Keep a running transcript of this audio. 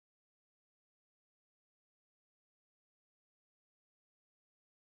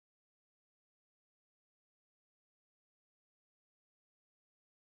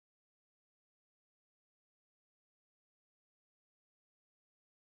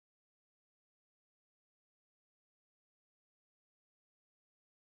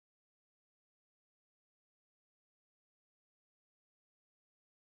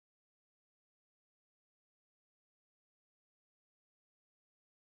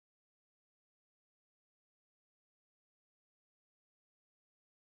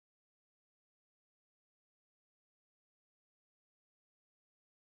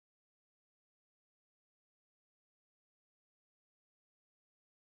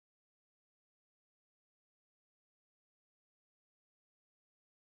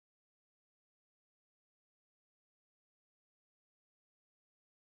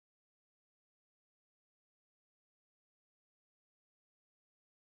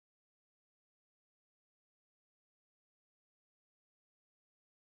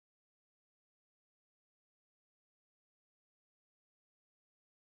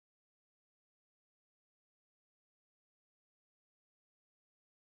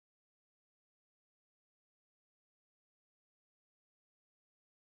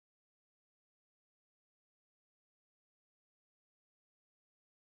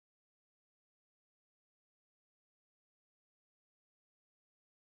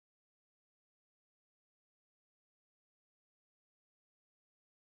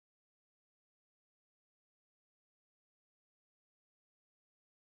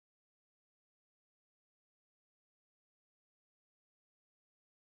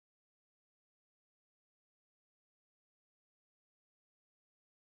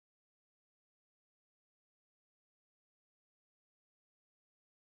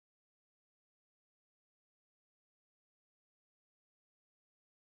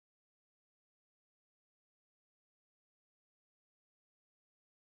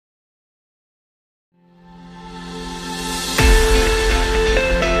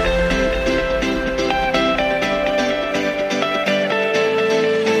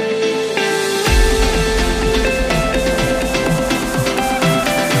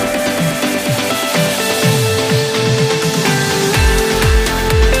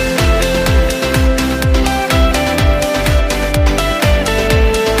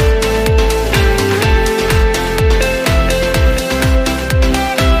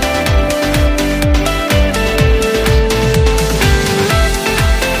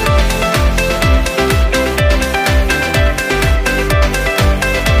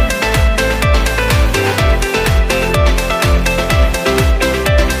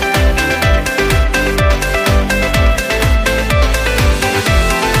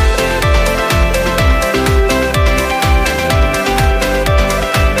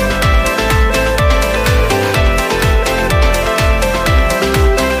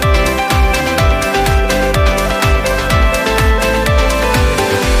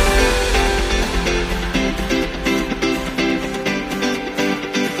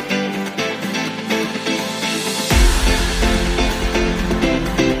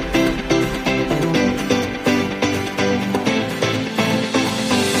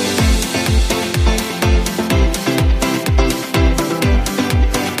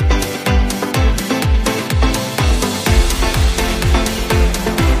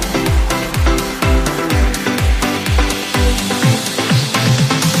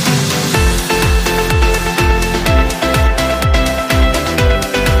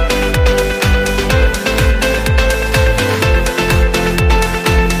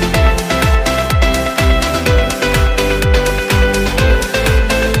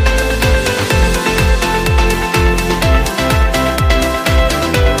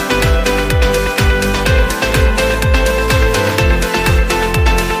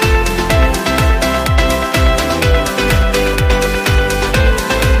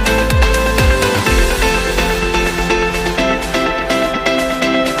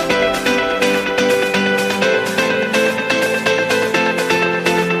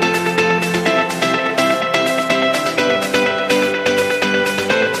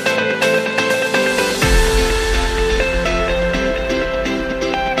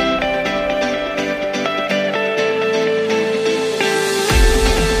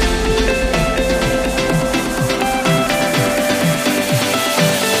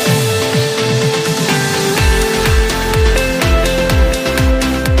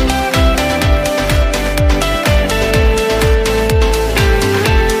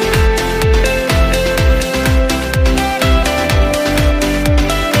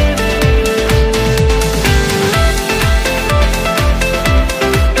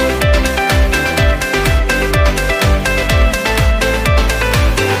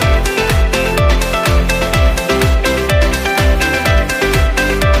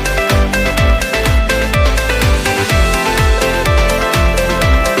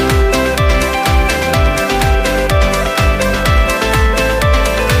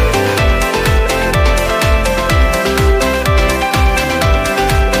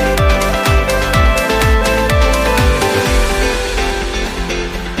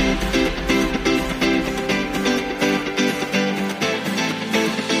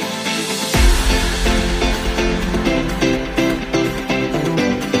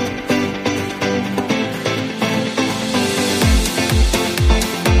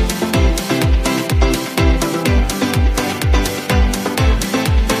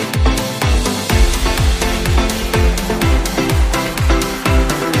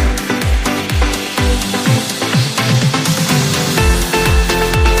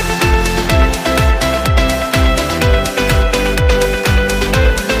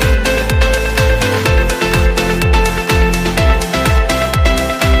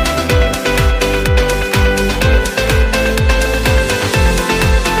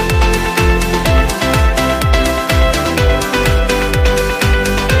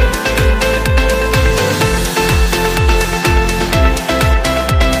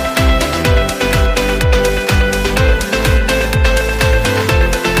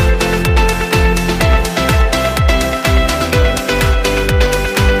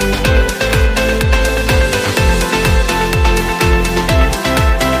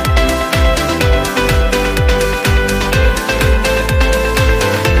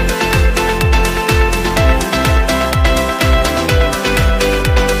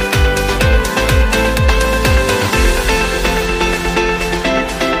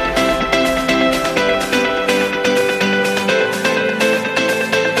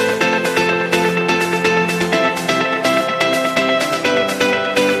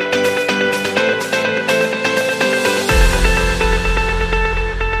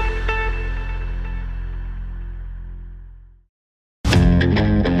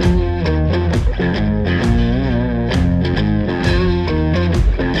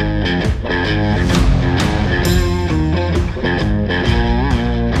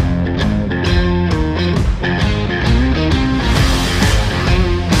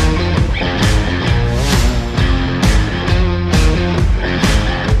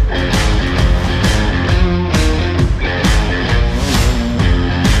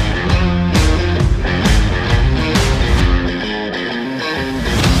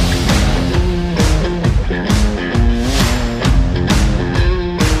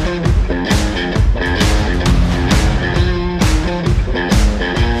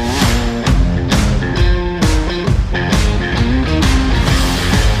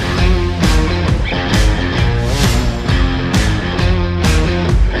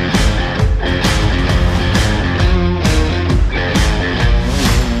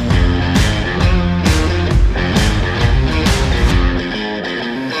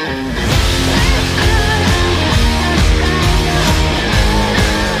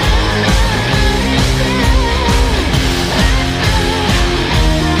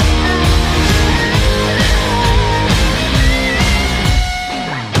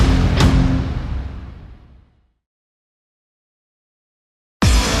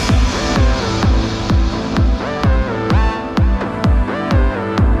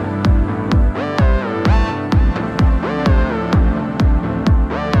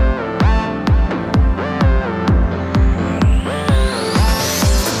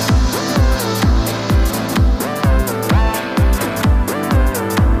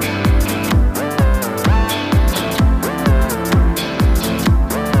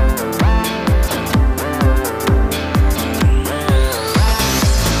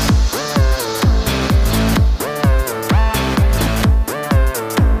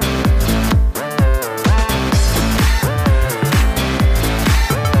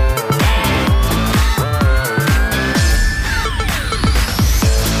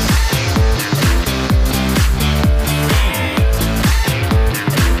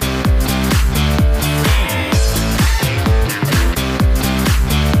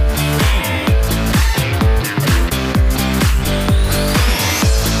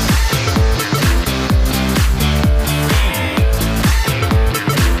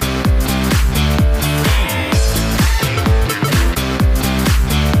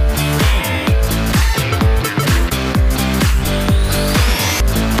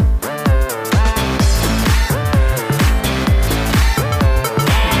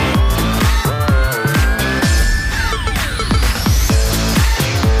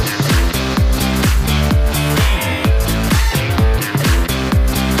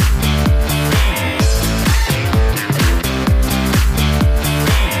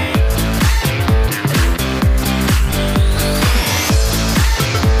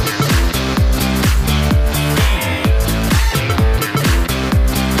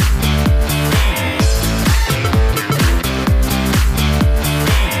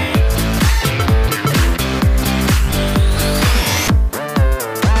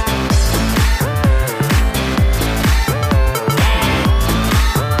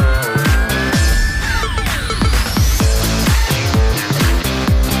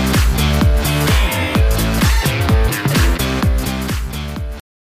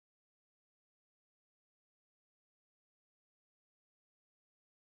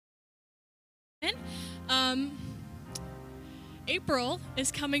Um, April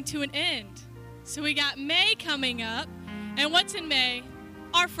is coming to an end. So we got May coming up. And what's in May?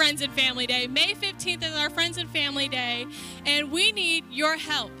 Our Friends and Family Day. May 15th is our Friends and Family Day. And we need your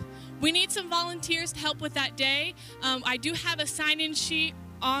help. We need some volunteers to help with that day. I do have a sign-in sheet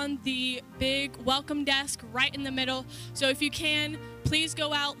on the big welcome desk right in the middle. So if you can, please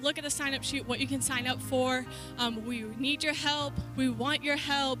go out, look at the sign-up sheet, what you can sign up for. We need your help. We want your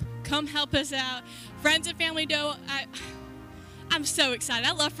help. Come help us out. Friends and Family Day, I'm so excited.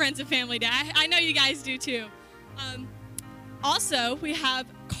 I love Friends and Family Day. I know you guys do too. Also, we have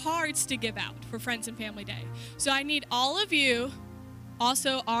cards to give out for Friends and Family Day. So I need all of you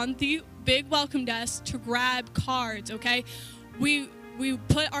also on the big welcome desk to grab cards, okay? We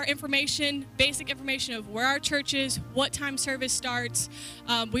put our information, basic information of where our church is, what time service starts.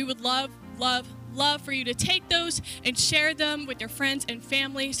 We would love for you to take those and share them with your friends and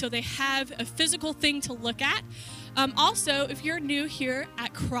family so they have a physical thing to look at. Also, if you're new here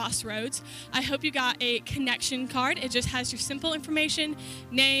at Crossroads, I hope you got a connection card. It just has your simple information,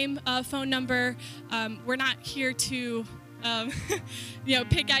 name, phone number. We're not here to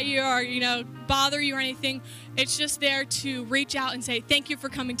pick at you or, bother you or anything. It's just there to reach out and say, thank you for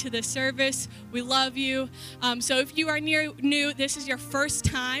coming to this service. We love you. So if you are new, this is your first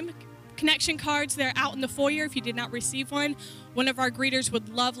time. Connection cards, they're out in the foyer if you did not receive one. One of our greeters would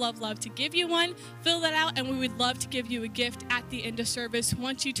love to give you one. Fill that out, and we would love to give you a gift at the end of service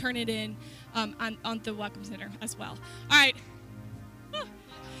once you turn it in on the Welcome Center as well. All right.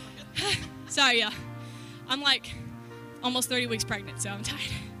 Sorry, y'all. I'm like almost 30 weeks pregnant, so I'm tired.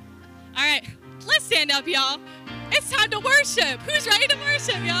 All right, let's stand up, y'all. It's time to worship. Who's ready to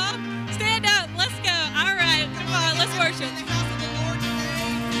worship, y'all? Stand up. Let's go. All right, come on, let's worship.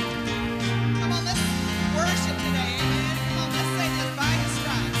 Worship today, amen. Come on, let's say this. By His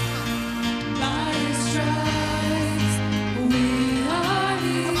stripes, come on. By His stripes, we are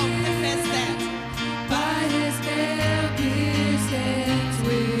healed. Come on, confess that. By His nail-pierced hands,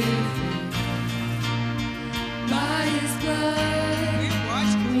 we're free. By His blood, we're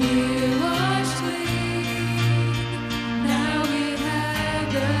washed clean. Now we have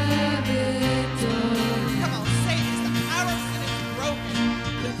the victory. Come on, say this. The power of sin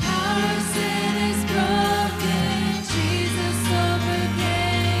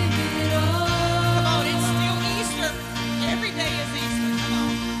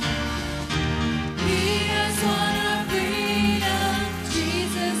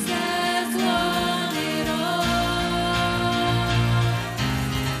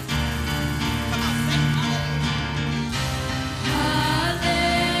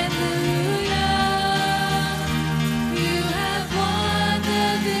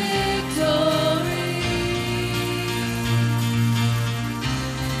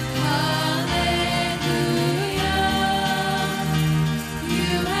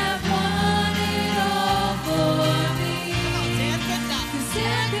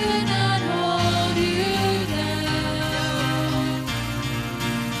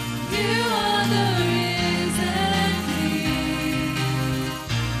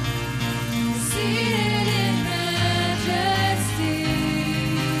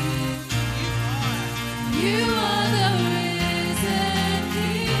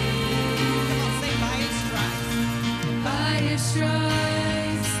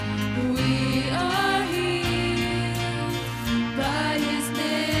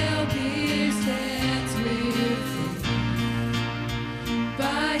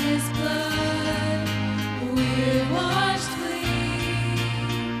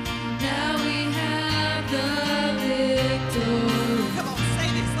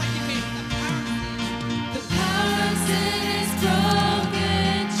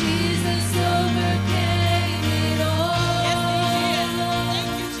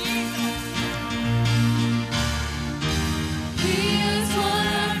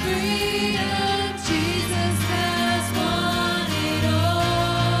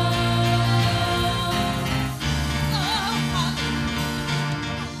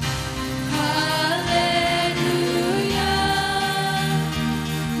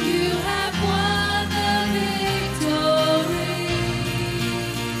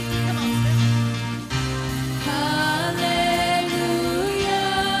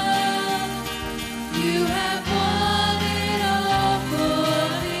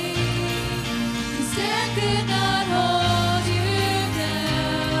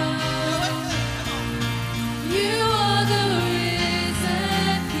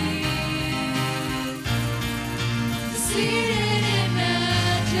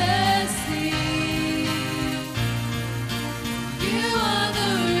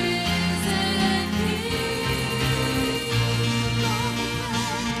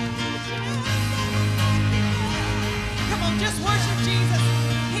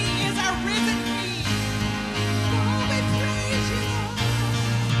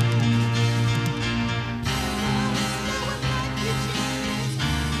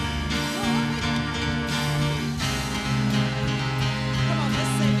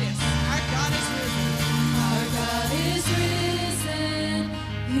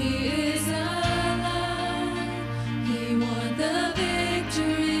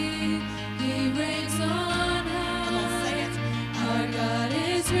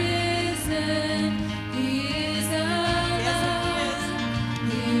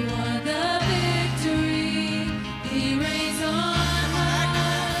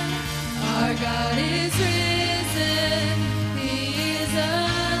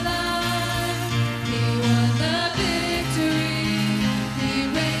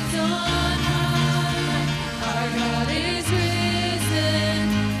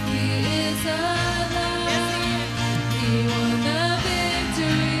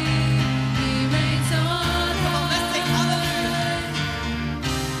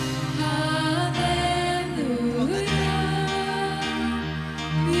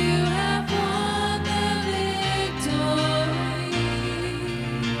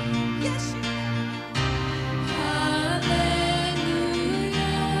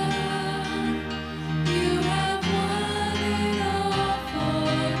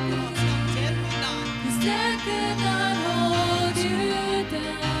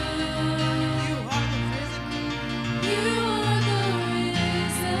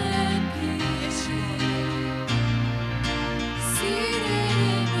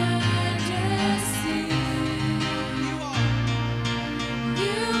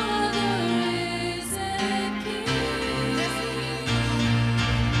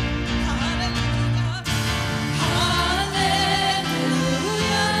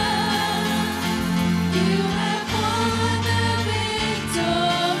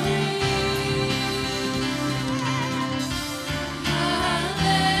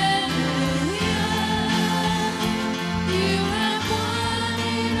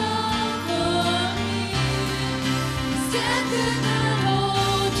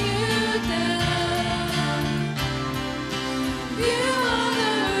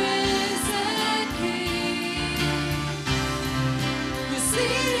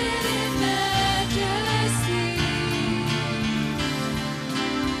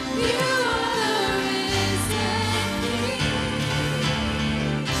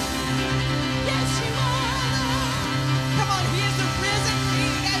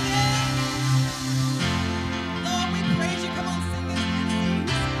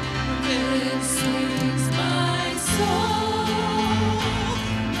sings my soul,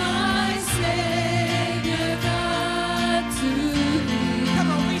 my Savior God to thee.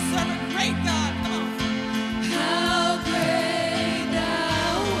 Come on, we serve a great God. Come on. How great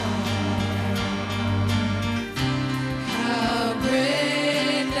thou art. How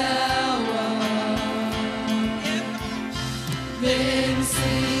great thou art. Yes, Then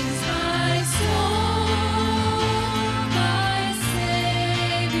sings my soul, my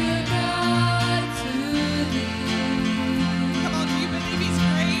Savior God to thee. come on, do you believe He's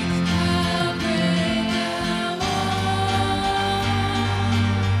great? How great thou art.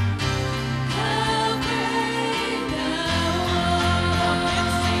 How great thou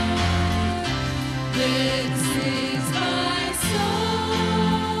art. Then sings my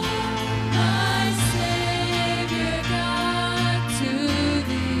soul, my Savior God to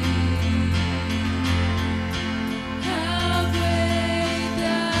thee. How great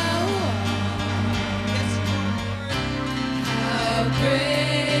thou art. Yes, Lord. How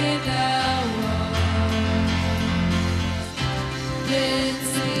great thou art. Then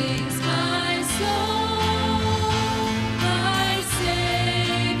sings my soul, my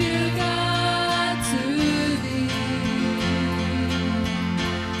Savior God to thee.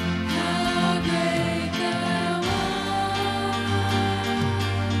 How great thou art.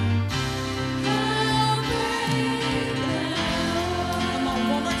 How great thou Come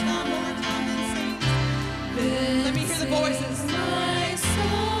on, one more time, and sing. art. Let me hear the voices. My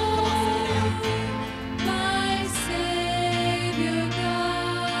soul, my Savior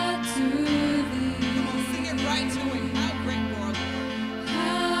God to thee. Come on, sing it right to Him. How great you are, Lord.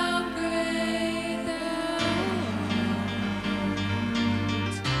 How great thou art.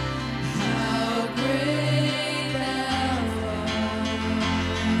 How great thou art.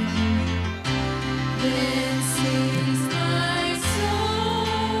 Then sings my soul,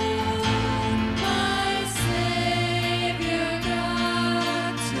 my Savior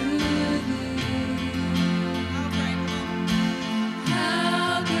God to thee. How great, come on.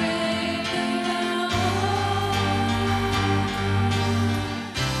 How great thou art.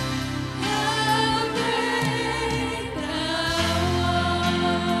 How great thou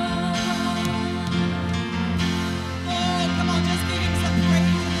art. Oh, come on, just give Him some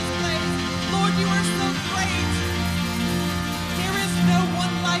praise in this place. Lord, you are so great. There is no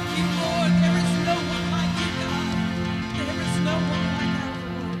one like you, Lord. There is no one like you, God. There is no one like our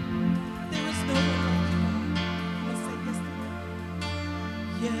Lord. There is no one like you, God. Let's say yes, Lord.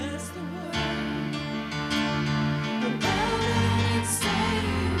 Yes, the world. Will bow down and say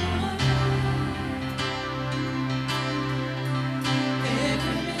you are God.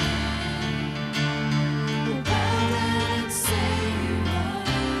 Every man will bow down and say you are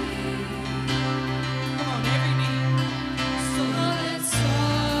King. Come on, every knee. So let's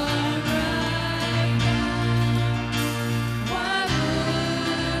start right now. Why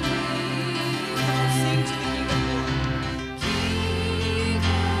would we Come on, sing wait? to the King of Glory. King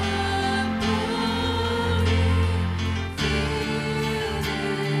of glory, fill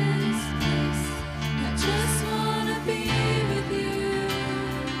this place. I just wanna be with you.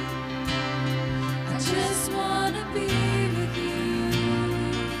 I just wanna be with you.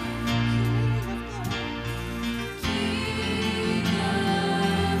 King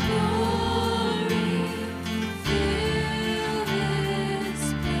of glory, fill this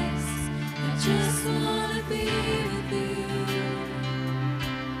place. I just wanna be with you.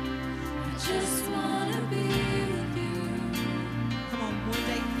 I just wanna be with you. Come on, one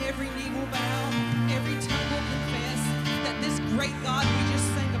day every knee will bow, every tongue will confess that this great God we just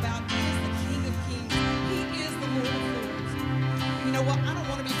sang about is the King of Kings. He is the Lord of Lords. You know what? I don't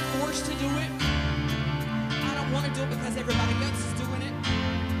want to be forced to do it. I don't want to do it because everybody else is doing it.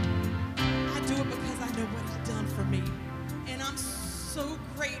 I do it because I know what He's done for me. And I'm so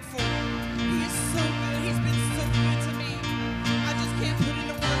grateful. He is so good. He's been so good to me. I just can't put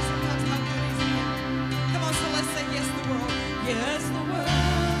into words sometimes how good He's been. Come on, so let's say yes, the world. Yes, the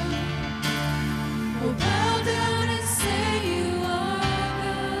world. Will bow down and say you are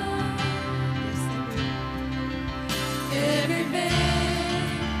God. Yes, they will. Every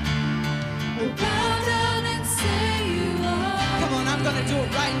man will bow down and say you are. Come on, I'm going to do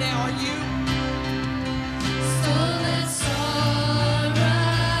it right now. Are you? So let's start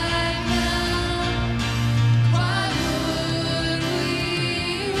right now. Why would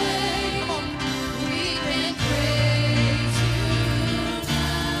we wait? Come on. We can praise you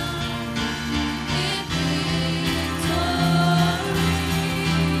now in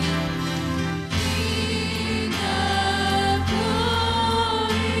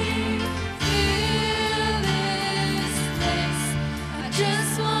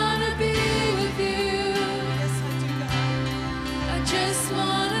just wanna be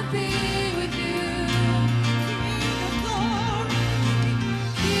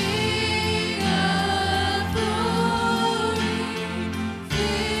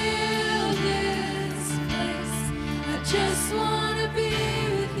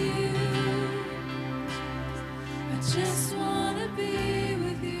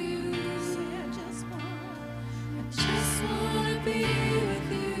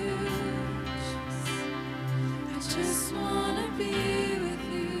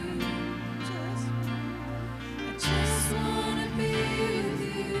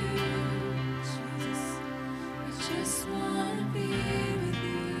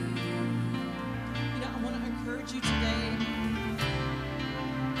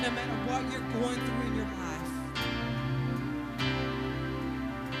going through in your life,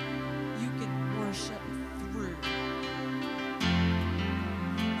 you can worship through.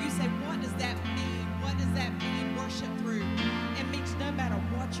 You say, what does that mean? What does that mean, worship through? It means no matter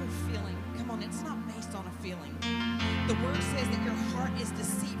what you're feeling. Come on, it's not based on a feeling. The word says that your heart is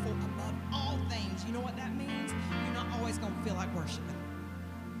deceitful above all things. You know what that means? You're not always going to feel like worshiping.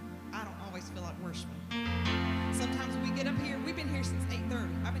 I don't always feel like worshiping. Sometimes we get up here, we've been here since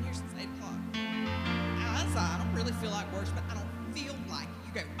 8:30. I've been here since 8 o'clock. I don't really feel like worshiping. I don't feel like it.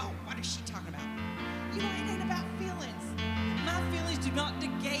 You go, oh, what is she talking about? You know, it ain't about feelings. My feelings do not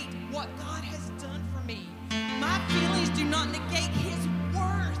negate what God has done for me. My feelings do not negate his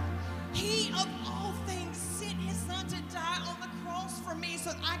worth. He, of all things, sent his son to die on the cross for me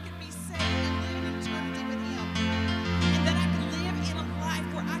so that I could be saved and live in eternity with him. And that I can live in a life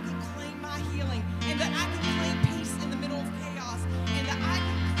where I can claim my healing. And that I can claim peace in the middle of chaos. And that I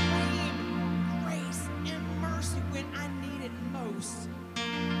can claim grace and mercy when I need it most.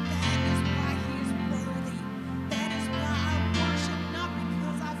 That is why he is worthy. That is why I worship, not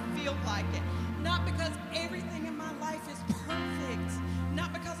because I feel like it. Not because everything in my life is perfect.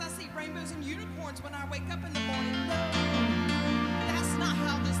 Not because I see rainbows and unicorns when I wake up in the morning. No, that's not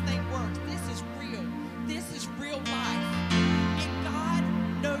how this thing works. This is real. This is real life. And God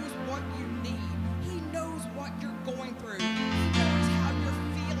knows what you need. He knows what you're going through. He knows how you're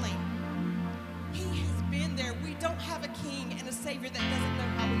feeling. He has been there. We don't have a king and a savior that doesn't know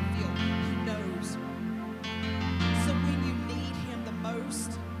how we feel. He knows. So when you need him the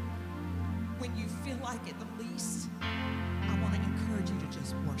most, when you feel like it the least, I want to encourage you to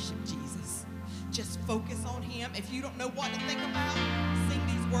just worship Jesus. Just focus on him. If you don't know what to think about, sing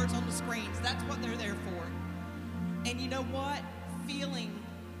these words on the screens. That's what they're there for. And you know what? Feeling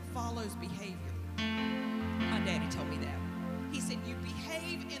follows behavior. My daddy told me that. He said, you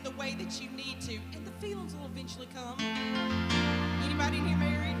behave in the way that you need to, and the feelings will eventually come. Anybody in here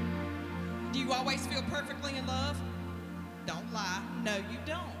married? Do you always feel perfectly in love? Don't lie. No, you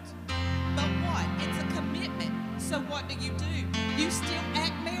don't. But what? It's a commitment. So what do? You still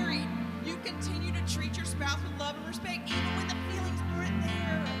act married. You continue to treat your spouse with love and respect even when the feelings aren't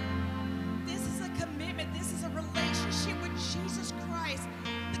there. This is a commitment. This is a relationship with Jesus Christ.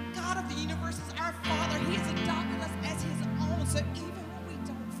 The God of the universe is our Father. He has adopted us as his own. So even when we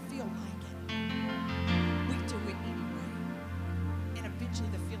don't feel like it, we do it anyway. And eventually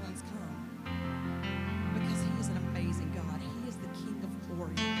the feelings come. Because he is an amazing God. He is the King of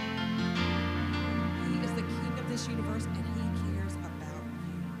glory. He is the King of this universe, and he cares about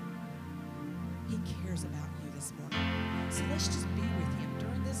you. He cares about you this morning. So let's just be with him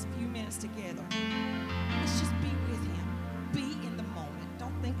during this few minutes together. Let's just be with him. Be in the moment.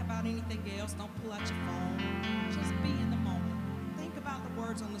 Don't think about anything else. Don't pull out your phone. Just be in the moment. Think about the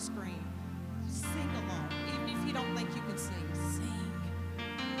words on the screen. Sing along. Even if you don't think you can sing, sing.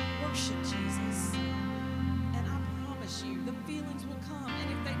 Worship Jesus. And I promise you, the feelings will come.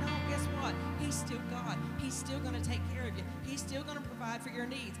 And if they don't, guess what? He's still God. He's still going to take care of you. He's still going to provide for your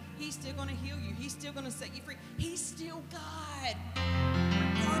needs. He's still going to heal you. He's still going to set you free. He's still God.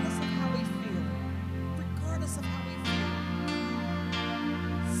 Regardless of how we feel. Regardless of how we feel.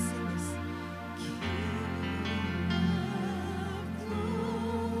 Sing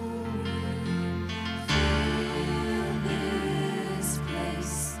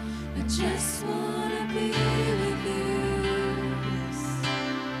this. I just wanna be with you.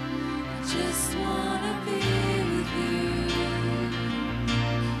 I just wanna be with you.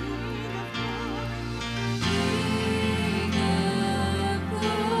 King of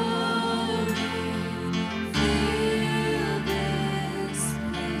glory, fill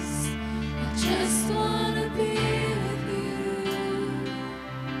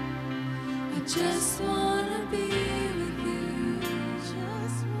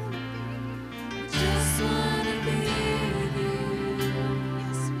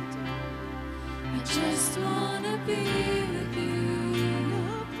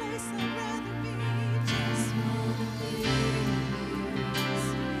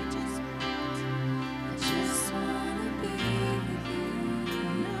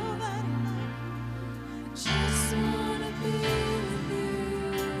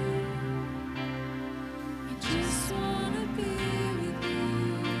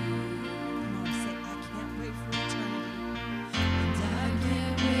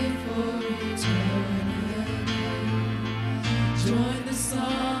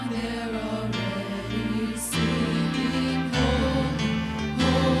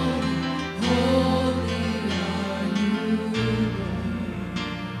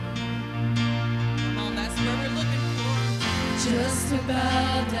just to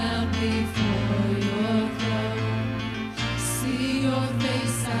bow down before your throne. See your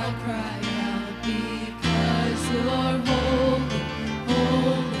face, I'll cry out because you're holy,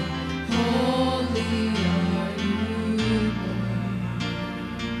 holy, holy are you, Lord.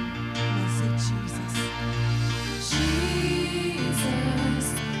 I say Jesus. Jesus,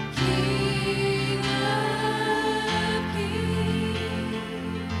 King of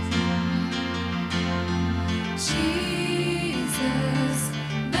Kings. Jesus,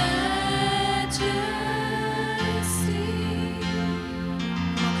 Majesty.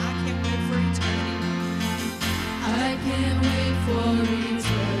 I can't wait for eternity. I can't wait for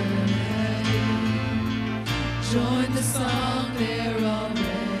eternity. Join the song they're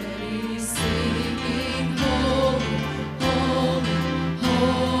already singing. Holy, holy,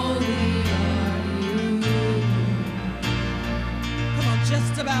 holy are you, Lord. Come on,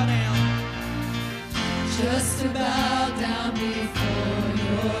 just to bow down. Just to bow down before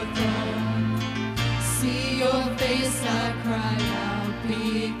your throne. See your face, I cry out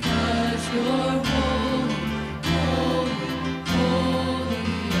because you're holy, holy, holy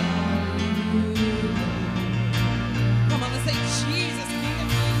are you, Lord. Come on, let's say Jesus, King of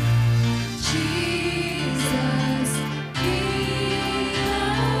Kings. Jesus, King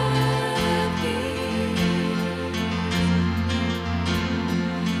of Kings.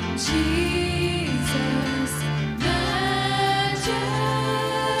 Jesus, Majesty.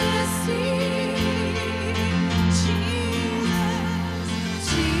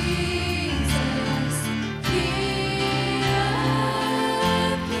 Jesus, King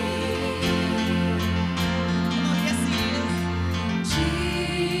of Kings. Come on, yes, He is.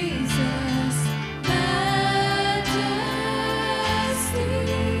 Jesus, Majesty.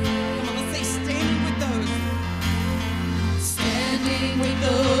 Come on, let's say standing with those. Standing with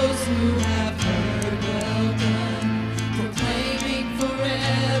those who have heard, well done, proclaiming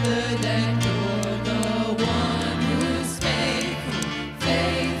forever that you're the one who's faithful,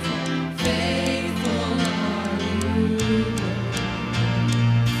 faithful, faithful are you, Lord.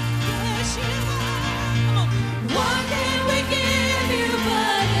 Yes, you are. Come on. What can we give you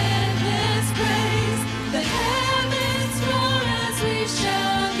but endless praise? The heavens roar as we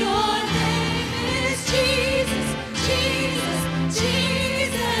shout. Your name is Jesus, Jesus,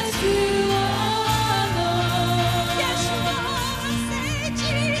 Jesus. You are Lord. Yes, you are. Say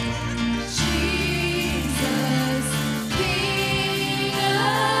Jesus. Jesus, King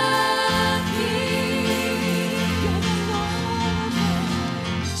of Kings. You're the Lord.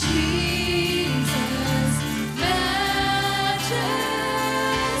 Jesus, Majesty.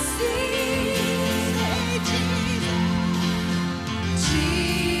 Say Jesus.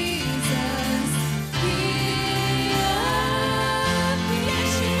 Jesus, King of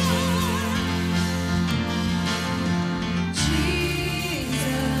Yes, you are.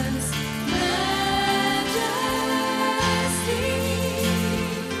 Jesus, Majesty.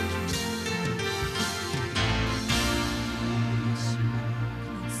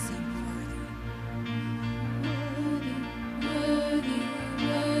 Worthy,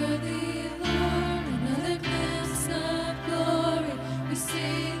 worthy, Lord, another glimpse of glory. We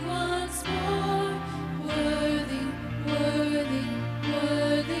sing once more. Worthy, worthy,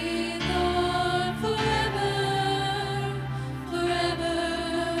 worthy, Lord, forever, forever.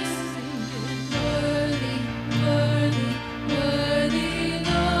 Worthy, worthy, worthy,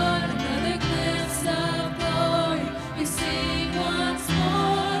 Lord, another glimpse of glory. We sing once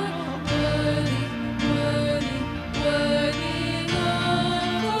more. Worthy, worthy, worthy,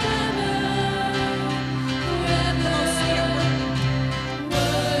 Lord, forever, forever.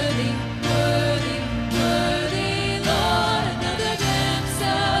 Worthy, worthy, worthy, Lord, another glimpse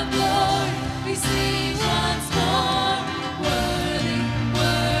of glory. We sing once more. Worthy,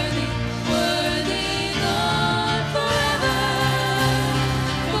 worthy, worthy, Lord, forever,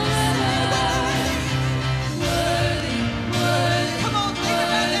 forever. Worthy, worthy, Come on, think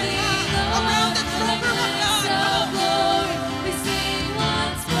about it now. Around the throne room of God. Come on. we sing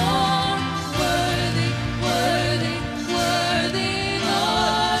once more. Worthy, worthy, worthy,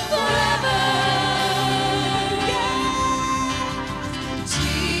 Lord, forever.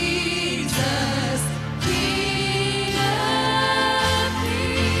 Jesus, King of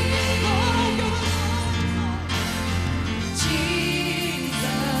Kings.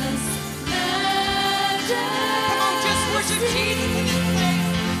 Jesus, Majesty. Come on, just worship Jesus in this place.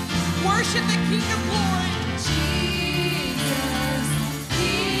 Worship the King of Glory. Jesus,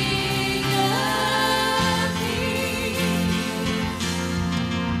 King of Kings.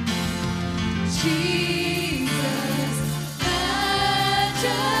 Jesus,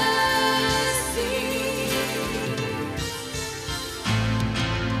 Majesty.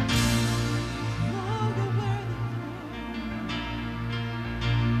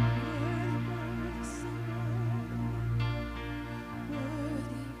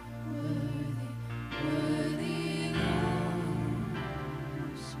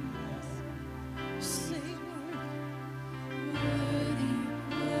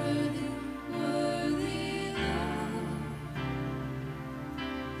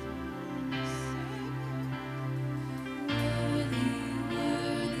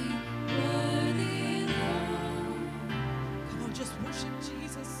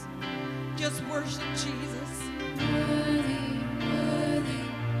 worship Jesus.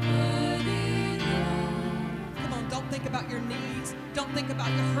 Come on, don't think about your needs. Don't think about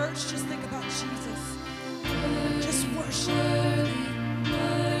your hurts. Just think about Jesus. Just worship.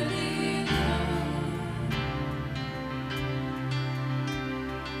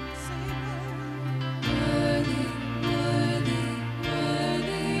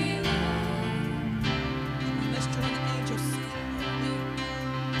 Let's join the angels.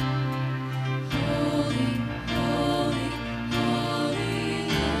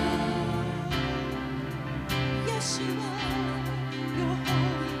 Yes, you are. You're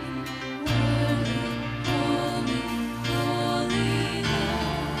holy.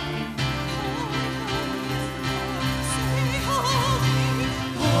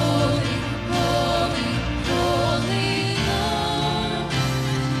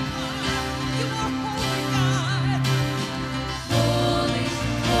 You are holy,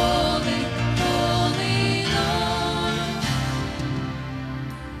 God.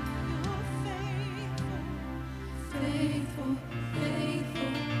 You're faithful.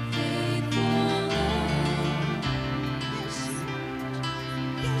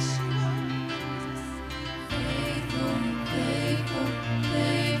 Yes, you are.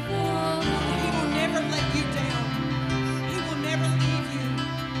 He will never let you down. He will never leave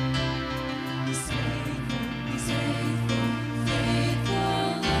you. He's faithful. He's faithful. You're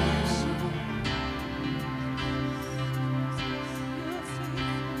faithful.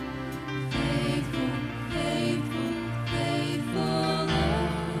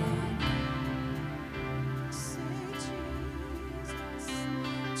 Say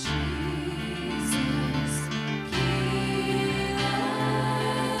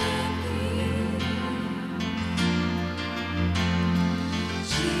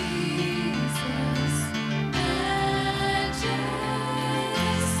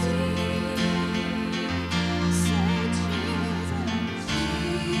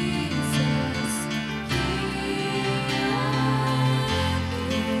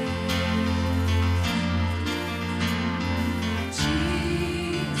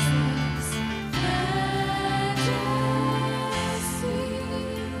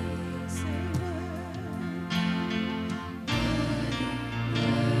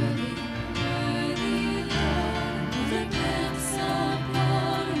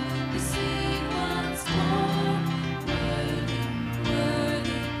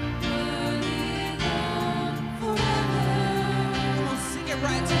Come on, sing it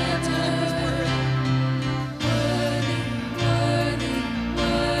right to him. Tell him he's worthy.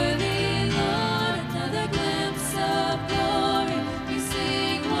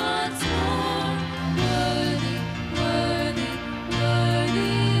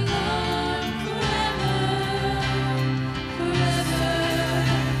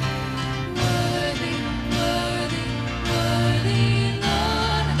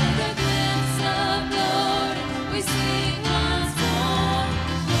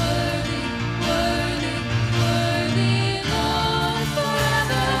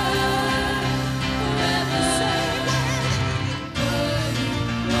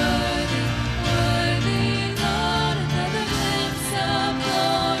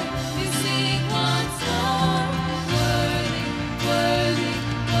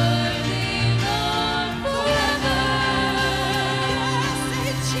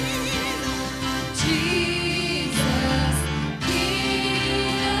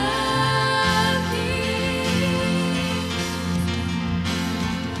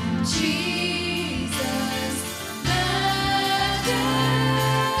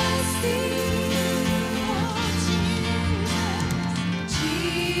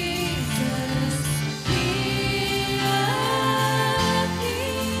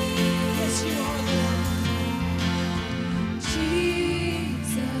 Yes, you are, Lord.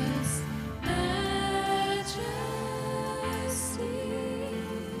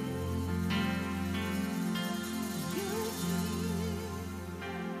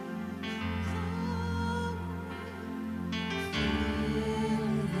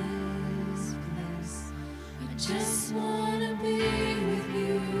 Just wanna be with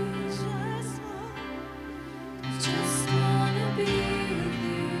you. Just wanna be with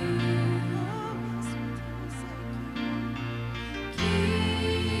you.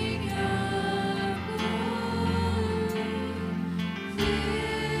 King of glory,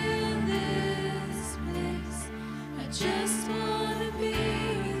 fill this place. I just wanna be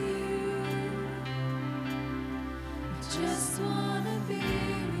with you. I just wanna be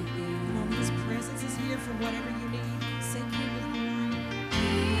with you. Come on, his presence is here for whatever you need. Say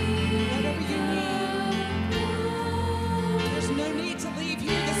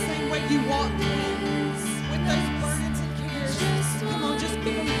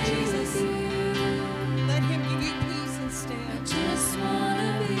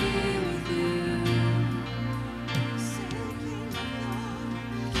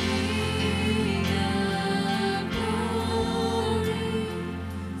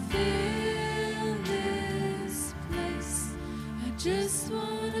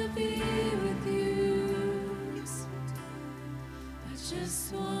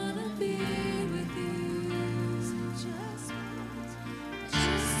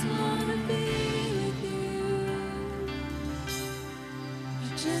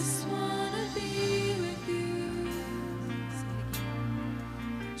just wanna be with you.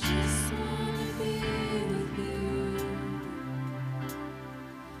 Just wanna be with you.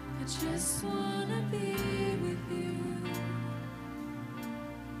 I just wanna be with you.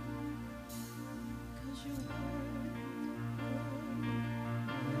 'Cause you're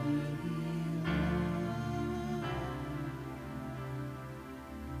worthy,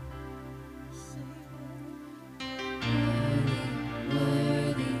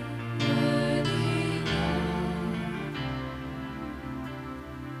 worthy, worthy,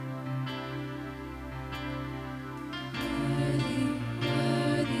 worthy,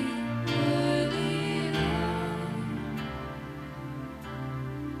 worthy,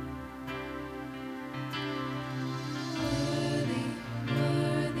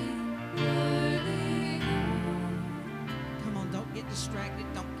 worthy, worthy. Come on, don't get distracted.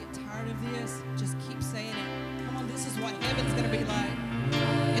 Don't get tired of this. Just keep saying it. Come on, this is what heaven's going to be like.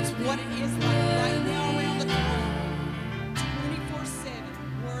 It's what it is like right now around the throne. 24/7.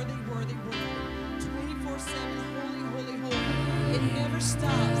 Worthy, worthy, worthy. 24/7. Holy, holy, holy. It never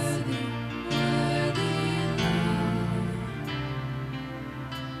stops.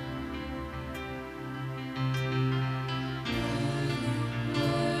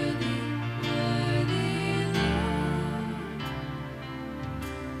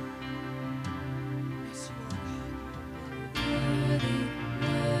 Yes, you are God.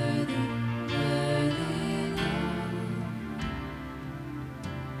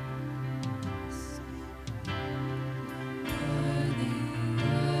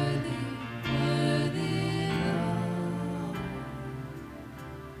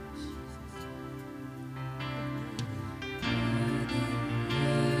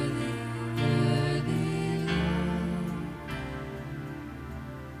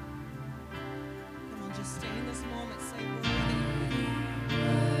 Come on, just stay in this moment. Say worthy.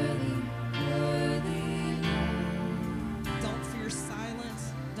 Don't fear silence.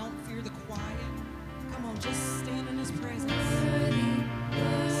 Don't fear the quiet. Come on, just stand in His presence.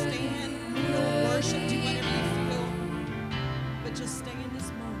 Stand, kneel, worship, do whatever you feel. But just stay in this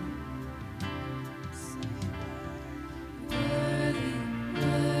moment. Say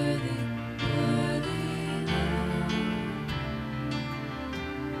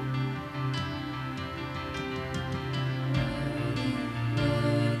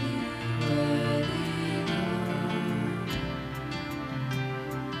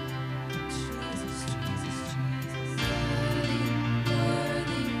Jesus, Jesus, Jesus.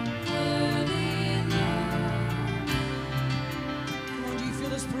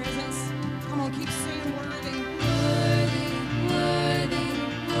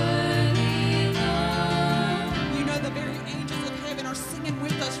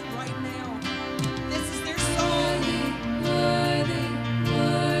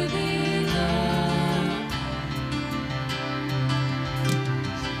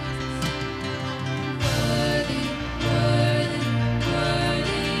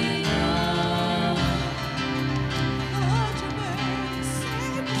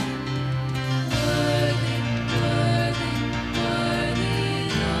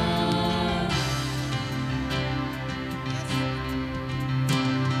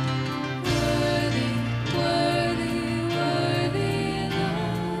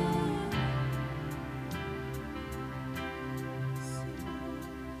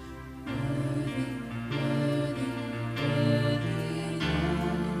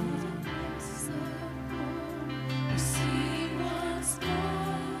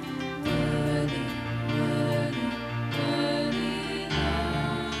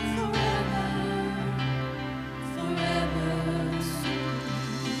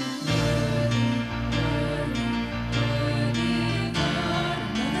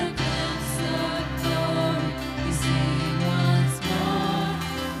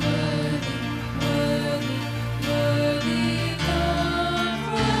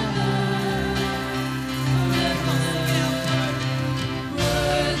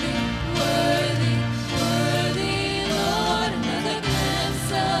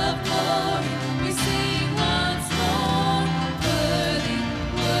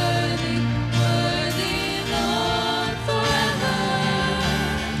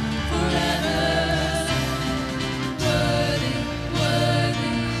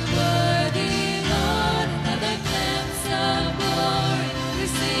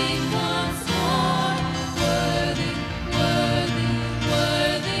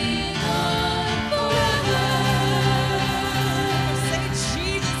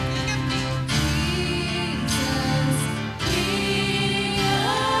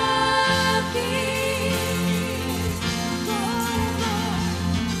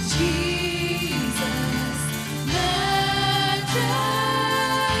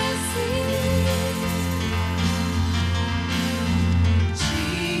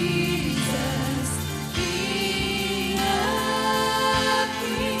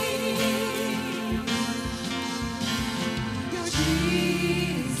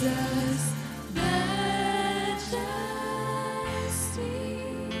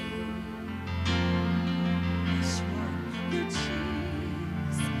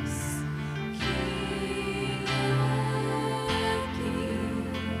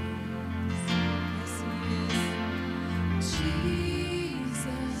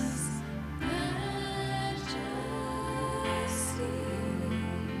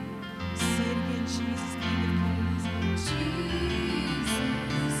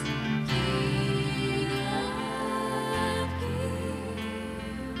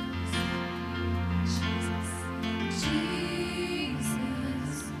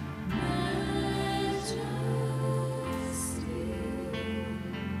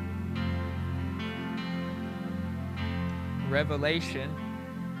 Revelation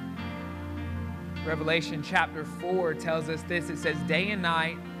chapter 4 tells us this. It says, day and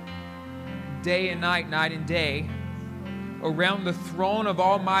night, night and day, around the throne of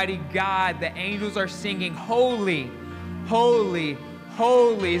Almighty God, the angels are singing, holy, holy,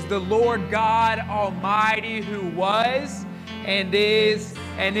 holy is the Lord God Almighty, who was and is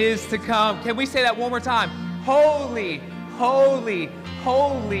to come. Can we say that one more time? Holy, holy,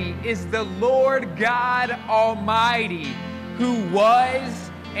 holy is the Lord God Almighty, who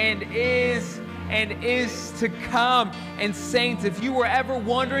was and is to come. And saints, if you were ever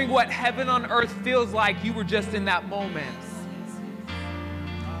wondering what heaven on earth feels like, you were just in that moment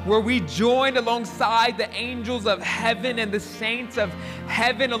where we joined alongside the angels of heaven and the saints of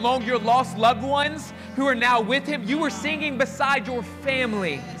heaven, along your lost loved ones who are now with him. You were singing beside your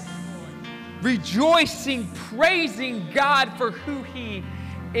family, rejoicing, praising God for who he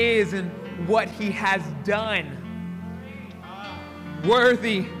is and what he has done.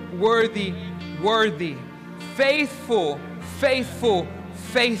 Worthy, worthy, worthy. Faithful, faithful,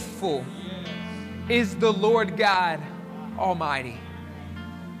 faithful is the Lord God Almighty.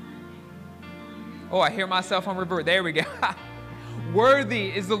 Oh, I hear myself on reverb. There we go. Worthy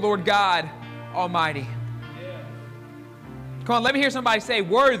is the Lord God Almighty. Come on, let me hear somebody say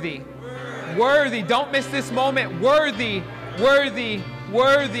worthy. Worthy. Don't miss this moment. Worthy, worthy,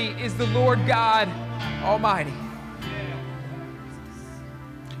 worthy is the Lord God Almighty.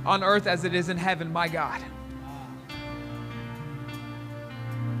 On earth as it is in heaven, my God.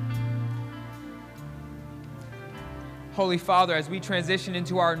 Holy Father, as we transition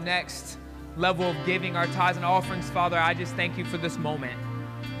into our next level of giving our tithes and offerings, Father, I just thank you for this moment.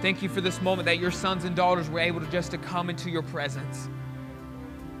 Thank you for this moment that your sons and daughters were able to come into your presence,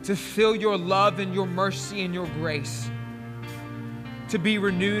 to feel your love and your mercy and your grace, to be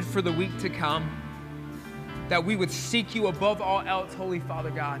renewed for the week to come, that we would seek you above all else, Holy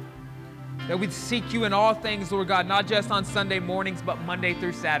Father God, that we'd seek you in all things, Lord God, not just on Sunday mornings, but Monday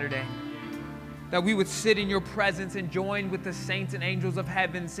through Saturday. That we would sit in your presence and join with the saints and angels of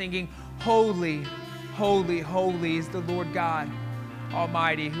heaven singing, holy, holy, holy is the Lord God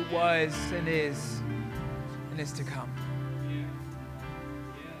Almighty, who was and is to come.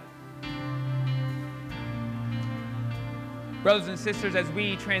 Brothers and sisters, as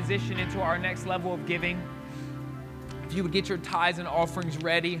we transition into our next level of giving, if you would get your tithes and offerings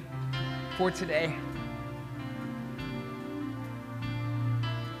ready for today.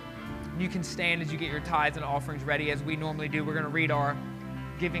 You can stand as you get your tithes and offerings ready, as we normally do. We're going to read our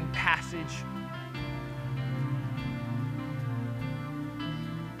giving passage.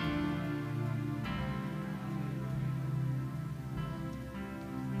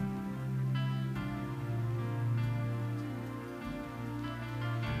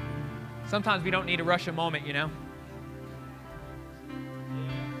 Sometimes we don't need to rush a moment, you know.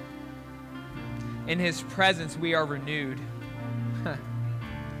 In his presence, we are renewed.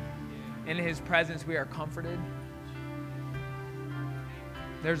 In his presence, we are comforted.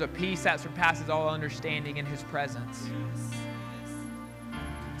 There's a peace that surpasses all understanding in his presence.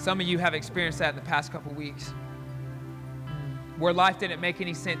 Some of you have experienced that in the past couple weeks. Where life didn't make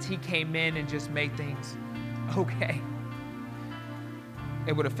any sense, he came in and just made things okay.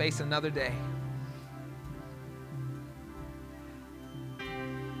 It would have faced another day.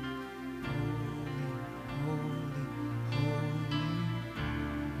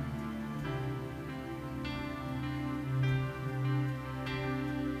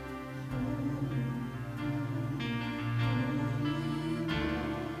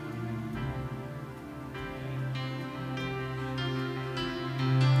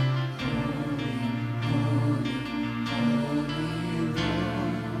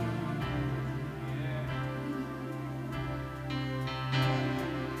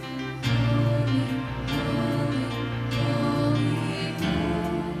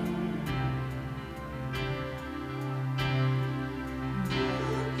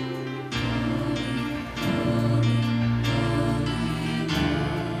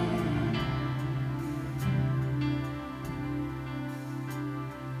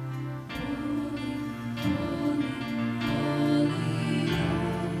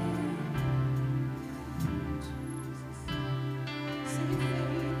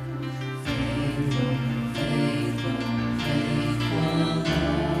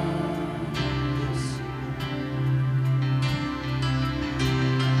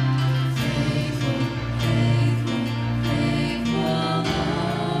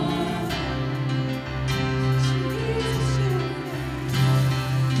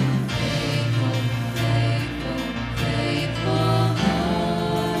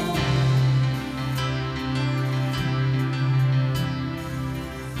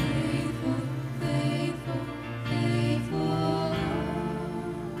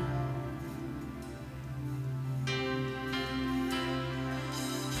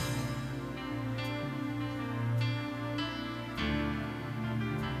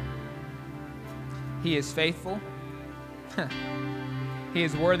 He is faithful. He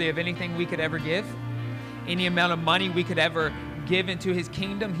is worthy of anything we could ever give. Any amount of money we could ever give into his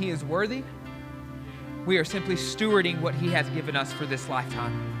kingdom, he is worthy. We are simply stewarding what he has given us for this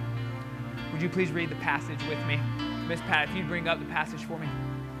lifetime. Would you please read the passage with me? Miss Pat, if you'd bring up the passage for me.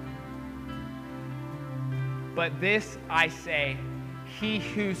 But this I say, he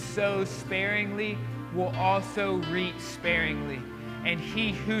who sows sparingly will also reap sparingly, and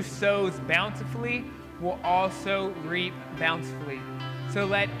he who sows bountifully will also reap bountifully. So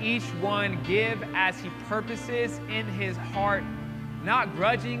let each one give as he purposes in his heart, not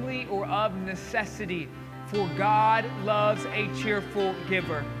grudgingly or of necessity, for God loves a cheerful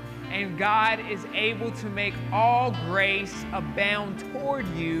giver. And God is able to make all grace abound toward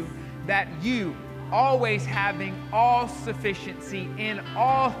you, that you, always having all sufficiency in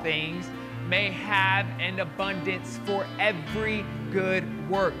all things, may have an abundance for every good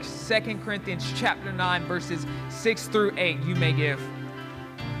work. 2 Corinthians chapter 9, verses 6 through 8, you may give.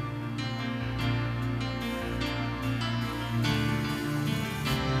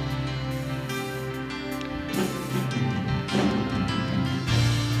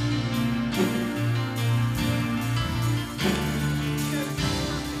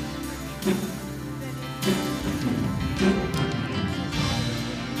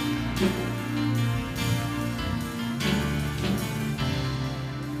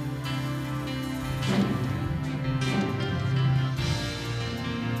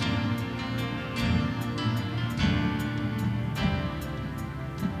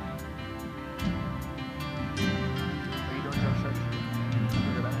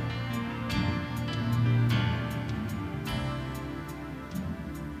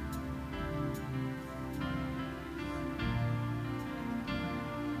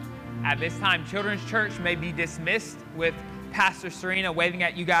 At this time, Children's Church may be dismissed with Pastor Serena waving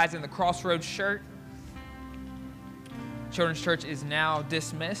at you guys in the Crossroads shirt. Children's Church is now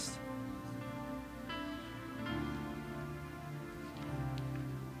dismissed.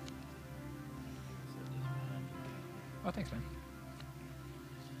 Oh, thanks, man.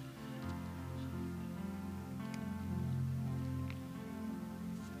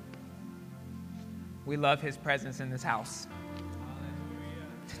 We love his presence in this house.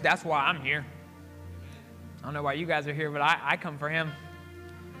 That's why I'm here. I don't know why you guys are here, but I come for him.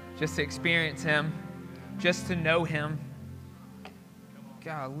 Just to experience him. Just to know him.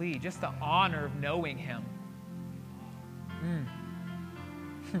 Golly, just the honor of knowing him.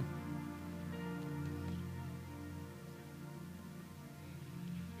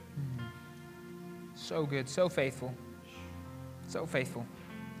 So good, so faithful. So faithful.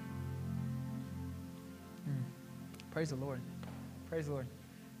 Praise the Lord. Praise the Lord.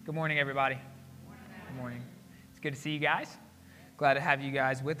 Good morning, everybody. Good morning. It's good to see you guys. Glad to have you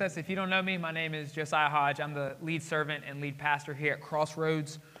guys with us. If you don't know me, my name is Josiah Hodge. I'm the lead servant and lead pastor here at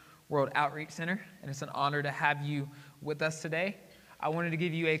Crossroads World Outreach Center, and it's an honor to have you with us today. I wanted to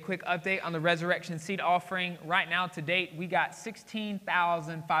give you a quick update on the Resurrection Seed Offering. Right now, to date, we got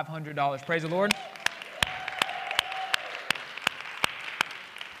 $16,500. Praise the Lord.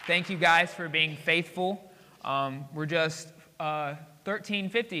 Thank you guys for being faithful. We're just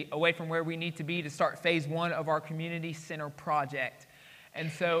 $1,350 away from where we need to be to start phase 1 of our community center project.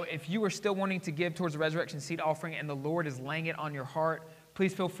 And so if you are still wanting to give towards the Resurrection Seed Offering and the Lord is laying it on your heart,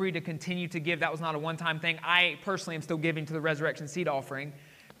 please feel free to continue to give. That was not a one-time thing. I personally am still giving to the Resurrection Seed Offering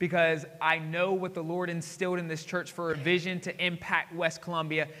because I know what the Lord instilled in this church for a vision to impact West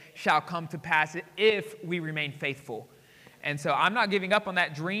Columbia shall come to pass if we remain faithful. And so I'm not giving up on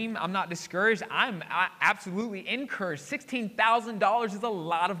that dream. I'm not discouraged. I'm absolutely encouraged. $16,000 is a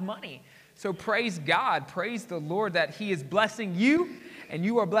lot of money. So praise God. Praise the Lord that he is blessing you and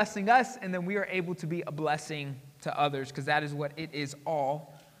you are blessing us, and then we are able to be a blessing to others because that is what it is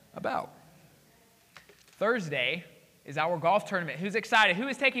all about. Thursday is our golf tournament. Who's excited? Who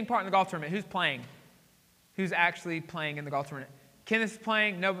is taking part in the golf tournament? Who's playing? Who's actually playing in the golf tournament? Kenneth's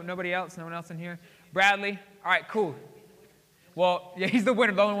playing. Nobody else? No one else in here? Bradley? All right, cool. Well, yeah, he's the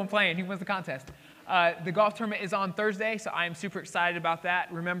winner, the only one playing. He wins the contest. The golf tournament is on Thursday, so I am super excited about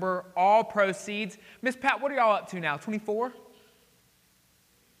that. Remember, all proceeds. Miss Pat, what are y'all up to now? 24? We're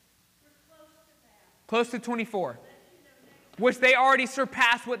close to 24. Which they already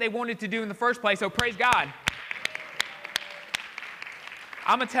surpassed what they wanted to do in the first place, so praise God.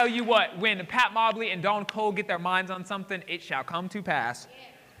 I'm going to tell you what, when Pat Mobley and Dawn Cole get their minds on something, it shall come to pass.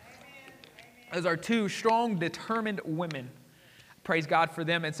 Those are two strong, determined women. Praise God for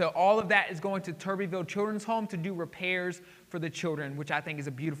them. And so all of that is going to Turbyville Children's Home to do repairs for the children, which I think is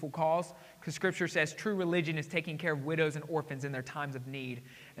a beautiful cause, because Scripture says true religion is taking care of widows and orphans in their times of need.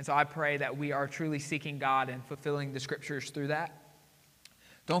 And so I pray that we are truly seeking God and fulfilling the Scriptures through that.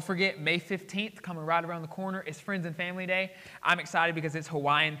 Don't forget, May 15th, coming right around the corner, is Friends and Family Day. I'm excited because it's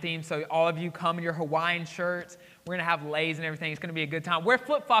Hawaiian themed, so all of you come in your Hawaiian shirts. We're going to have leis and everything. It's going to be a good time. Wear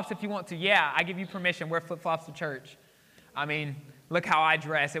flip-flops if you want to. Yeah, I give you permission. Wear flip-flops to church. I mean, look how I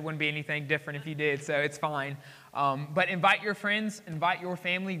dress. It wouldn't be anything different if you did, so it's fine. But invite your friends, invite your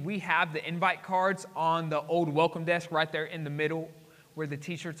family. We have the invite cards on the old welcome desk right there in the middle where the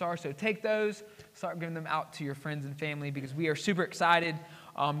t-shirts are. So take those, start giving them out to your friends and family because we are super excited.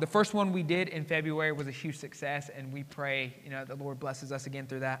 The first one we did in February was a huge success, and we pray, the Lord blesses us again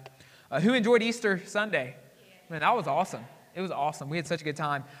through that. Who enjoyed Easter Sunday? Man, that was awesome. It was awesome. We had such a good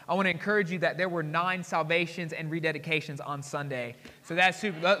time. I want to encourage you that there were 9 salvations and rededications on Sunday. So that's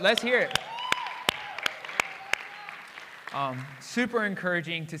super. Let's hear it. Super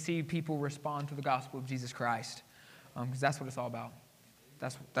encouraging to see people respond to the gospel of Jesus Christ, because that's what it's all about.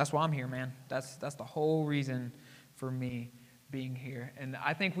 That's why I'm here, man. That's the whole reason for me being here. And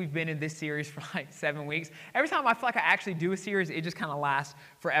I think we've been in this series for like 7 weeks. Every time I feel like I actually do a series, it just kind of lasts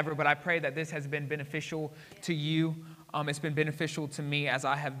forever. But I pray that this has been beneficial to you. It's been beneficial to me as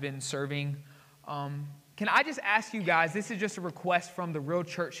I have been serving. Can I just ask you guys, this is just a request from the Real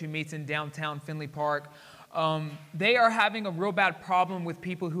Church who meets in downtown Finley Park. They are having a real bad problem with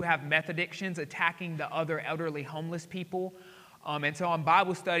people who have meth addictions attacking the other elderly homeless people. And so on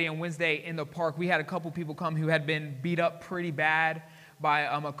Bible study on Wednesday in the park, we had a couple people come who had been beat up pretty bad by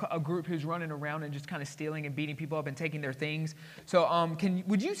a group who's running around and just kind of stealing and beating people up and taking their things. So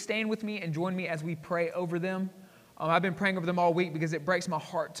would you stand with me and join me as we pray over them? I've been praying over them all week because it breaks my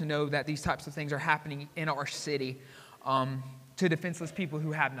heart to know that these types of things are happening in our city to defenseless people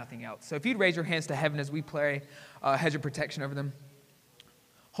who have nothing else. So if you'd raise your hands to heaven as we pray, hedge of protection over them.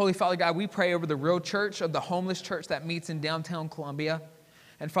 Holy Father God, we pray over the Real Church of the homeless church that meets in downtown Columbia.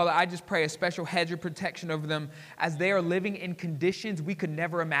 And Father, I just pray a special hedge of protection over them as they are living in conditions we could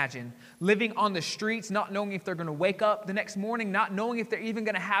never imagine. Living on the streets, not knowing if they're going to wake up the next morning, not knowing if they're even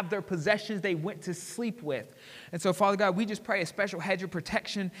going to have their possessions they went to sleep with. And so, Father God, we just pray a special hedge of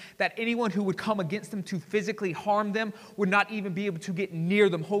protection that anyone who would come against them to physically harm them would not even be able to get near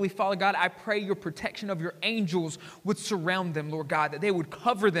them. Holy Father God, I pray your protection of your angels would surround them, Lord God, that they would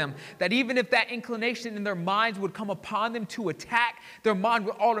cover them, that even if that inclination in their minds would come upon them to attack, their mind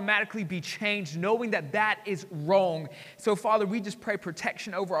would automatically be changed, knowing that that is wrong. So, Father, we just pray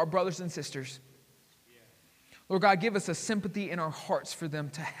protection over our brothers and sisters. Lord God, give us a sympathy in our hearts for them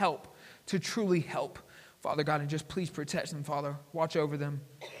to help, to truly help. Father God, and just please protect them, Father. Watch over them.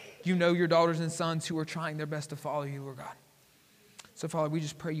 You know your daughters and sons who are trying their best to follow you, Lord God. So, Father, we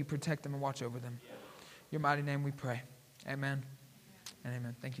just pray you protect them and watch over them. In your mighty name we pray. Amen and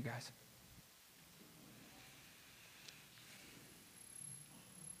amen. Thank you, guys.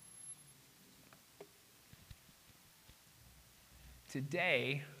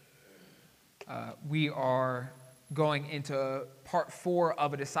 Today, we are going into part 4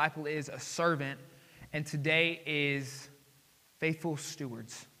 of A Disciple is a Servant. And today is faithful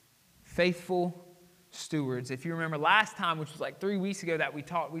stewards. Faithful stewards. If you remember last time, which was like 3 weeks ago that we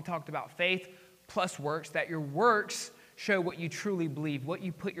talked about faith plus works, that your works show what you truly believe. What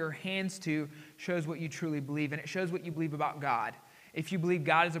you put your hands to shows what you truly believe, and it shows what you believe about God. If you believe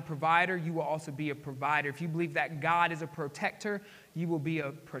God is a provider, you will also be a provider. If you believe that God is a protector, you will be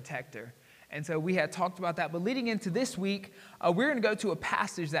a protector. And so we had talked about that. But leading into this week, we're going to go to a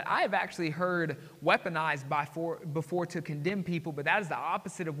passage that I have actually heard weaponized before to condemn people. But that is the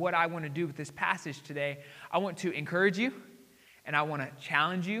opposite of what I want to do with this passage today. I want to encourage you, and I want to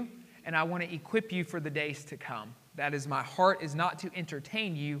challenge you, and I want to equip you for the days to come. That is, my heart is not to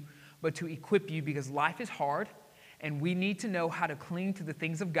entertain you, but to equip you, because life is hard, and we need to know how to cling to the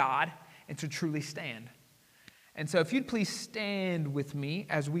things of God and to truly stand. And so if you'd please stand with me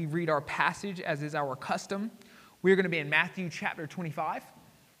as we read our passage, as is our custom. We're going to be in Matthew chapter 25.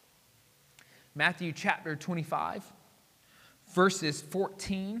 Matthew chapter 25, verses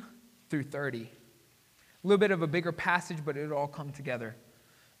 14 through 30. A little bit of a bigger passage, but it'll all come together.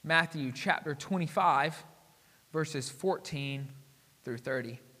 Matthew chapter 25, verses 14 through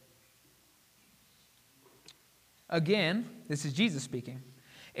 30. Again, this is Jesus speaking.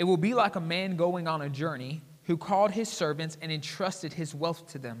 It will be like a man going on a journey who called his servants and entrusted his wealth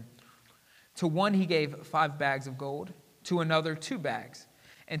to them. To one he gave 5 bags of gold, to another 2 bags,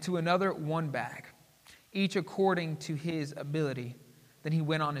 and to another 1 bag, each according to his ability. Then he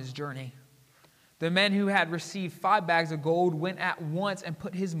went on his journey. The men who had received 5 bags of gold went at once and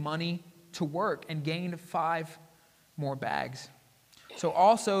put his money to work and gained 5 more bags. So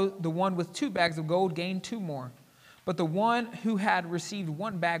also the one with 2 bags of gold gained 2 more. But the one who had received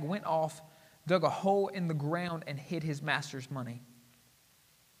 1 bag went off, dug a hole in the ground, and hid his master's money.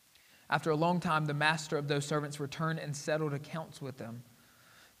 After a long time, the master of those servants returned and settled accounts with them.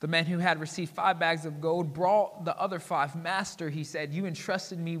 The man who had received 5 bags of gold brought the other 5. Master, he said, you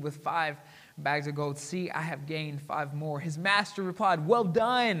entrusted me with 5 bags of gold. See, I have gained 5 more. His master replied, well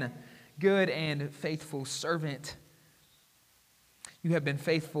done, good and faithful servant. You have been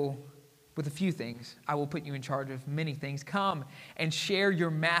faithful with a few things. I will put you in charge of many things. Come and share your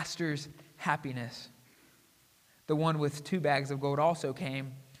master's happiness. The one with 2 bags of gold also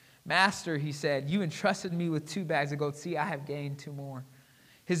came. Master, he said, you entrusted me with 2 bags of gold. See, I have gained 2 more.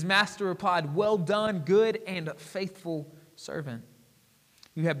 His master replied, well done, good and faithful servant.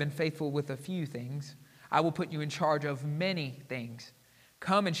 You have been faithful with a few things. I will put you in charge of many things.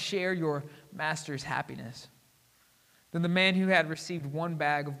 Come and share your master's happiness. Then the man who had received 1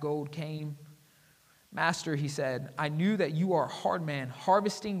 bag of gold came. Master, he said, I knew that you are a hard man,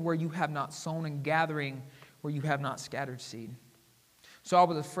 harvesting where you have not sown and gathering where you have not scattered seed. So I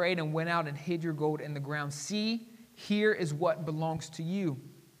was afraid and went out and hid your gold in the ground. See, here is what belongs to you.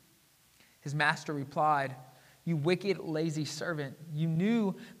 His master replied, you wicked, lazy servant. You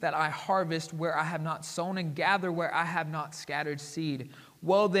knew that I harvest where I have not sown and gather where I have not scattered seed.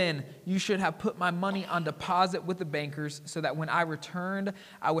 Well then, you should have put my money on deposit with the bankers so that when I returned,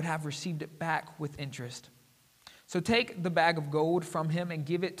 I would have received it back with interest. So take the bag of gold from him and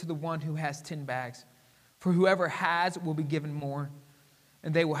give it to the one who has 10 bags. For whoever has will be given more,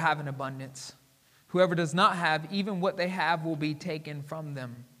 and they will have an abundance. Whoever does not have, even what they have will be taken from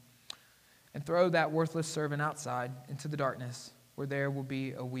them. And throw that worthless servant outside into the darkness, where there will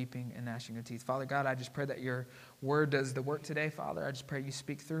be a weeping and gnashing of teeth. Father God, I just pray that your word does the work today, Father. I just pray you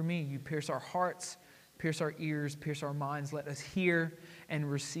speak through me. You pierce our hearts, pierce our ears, pierce our minds. Let us hear and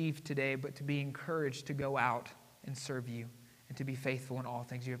receive today, but to be encouraged to go out and serve you and to be faithful in all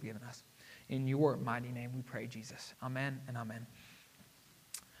things you have given us. In your mighty name we pray, Jesus. Amen and amen.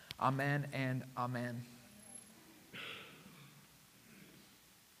 Amen and amen.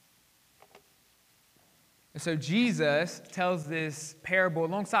 And so Jesus tells this parable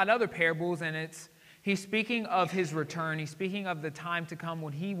alongside other parables, and he's speaking of his return. He's speaking of the time to come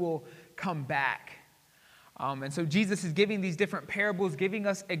when he will come back. And so Jesus is giving these different parables, giving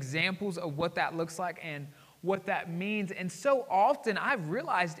us examples of what that looks like and what that means. And so often I've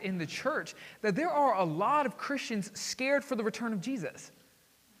realized in the church that there are a lot of Christians scared for the return of Jesus.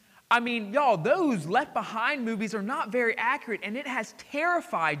 I mean, y'all, those Left Behind movies are not very accurate, and it has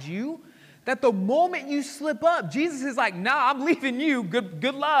terrified you that the moment you slip up, Jesus is like, nah, I'm leaving you.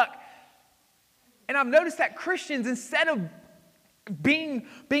 Good luck. And I've noticed that Christians, instead of being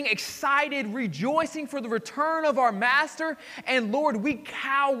excited, rejoicing for the return of our Master and Lord, we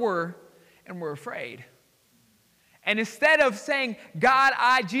cower and we're afraid. And instead of saying, God,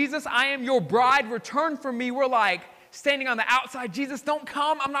 Jesus, I am your bride, return for me, we're like standing on the outside, Jesus, don't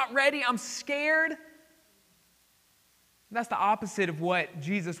come, I'm not ready, I'm scared. That's the opposite of what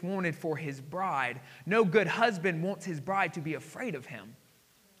Jesus wanted for his bride. No good husband wants his bride to be afraid of him.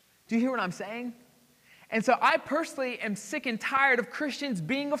 Do you hear what I'm saying? And so I personally am sick and tired of Christians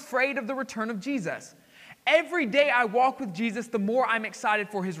being afraid of the return of Jesus. Every day I walk with Jesus, the more I'm excited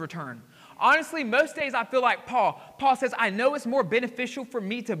for his return. Honestly, most days I feel like Paul. Paul says, I know it's more beneficial for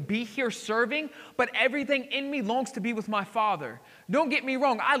me to be here serving, but everything in me longs to be with my Father. Don't get me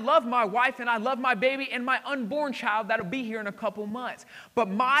wrong. I love my wife and I love my baby and my unborn child that'll be here in a couple months. But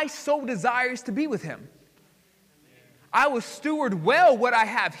my sole desire is to be with him. I will steward well what I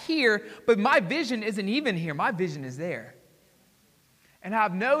have here, but my vision isn't even here. My vision is there. And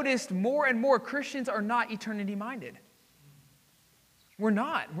I've noticed more and more Christians are not eternity minded. We're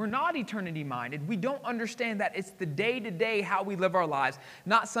not eternity minded. We don't understand that it's the day-to-day how we live our lives,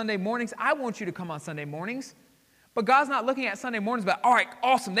 not Sunday mornings. I want you to come on Sunday mornings, but God's not looking at Sunday mornings but, all right,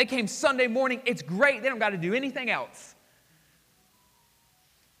 awesome, they came Sunday morning, it's great, they don't got to do anything else.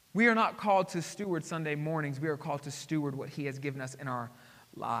 We are not called to steward Sunday mornings. We are called to steward what he has given us in our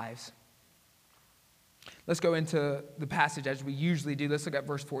lives. Let's go into the passage as we usually do. Let's look at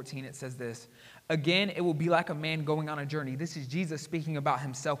verse 14. It says this. Again, it will be like a man going on a journey. This is Jesus speaking about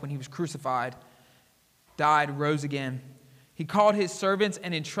himself when he was crucified, died, rose again. He called his servants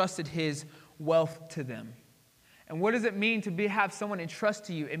and entrusted his wealth to them. And what does it mean to have someone entrust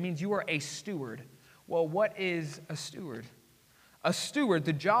to you? It means you are a steward. Well, what is a steward? A steward,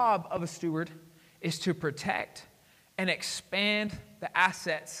 the job of a steward is to protect and expand the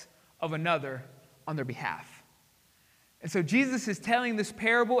assets of another on their behalf. And so Jesus is telling this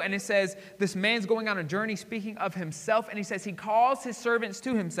parable, and it says this man's going on a journey speaking of himself, and he says he calls his servants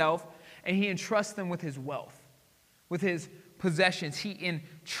to himself, and he entrusts them with his wealth, with his possessions. He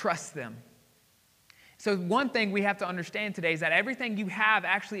entrusts them. So one thing we have to understand today is that everything you have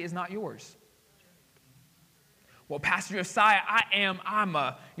actually is not yours. Well, Pastor Josiah,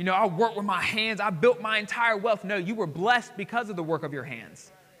 I work with my hands. I built my entire wealth. No, you were blessed because of the work of your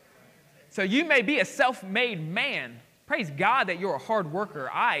hands. So you may be a self-made man. Praise God that you're a hard worker.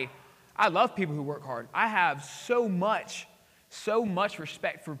 I love people who work hard. I have so much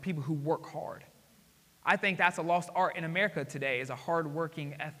respect for people who work hard. I think that's a lost art in America today, is a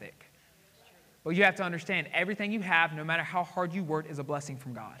hard-working ethic. But you have to understand, everything you have, no matter how hard you work, is a blessing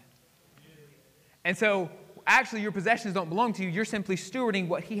from God. And so, actually, your possessions don't belong to you. You're simply stewarding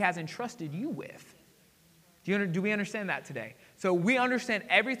what he has entrusted you with. Do we understand that today? So we understand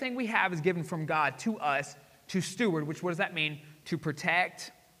everything we have is given from God to us to steward, which what does that mean? To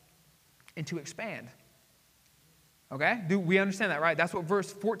protect and to expand. Okay? Do we understand that, right? That's what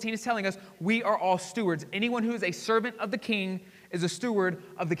verse 14 is telling us. We are all stewards. Anyone who is a servant of the king is a steward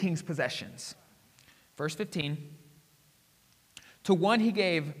of the king's possessions. Verse 15. To one he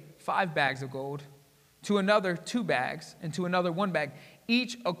gave 5 bags of gold, to another 2 bags, and to another 1 bag,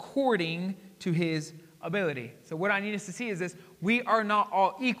 each according to his ability. So what I need us to see is this: we are not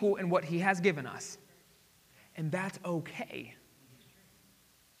all equal in what he has given us. And that's okay.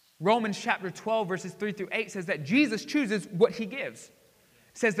 Romans chapter 12, verses 3 through 8 says that Jesus chooses what he gives.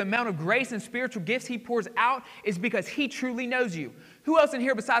 It says the amount of grace and spiritual gifts he pours out is because he truly knows you. Who else in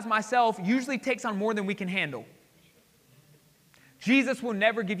here besides myself usually takes on more than we can handle? Jesus will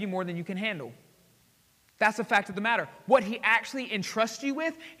never give you more than you can handle. That's the fact of the matter. What he actually entrusts you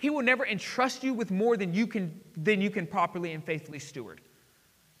with, he will never entrust you with more than you can properly and faithfully steward.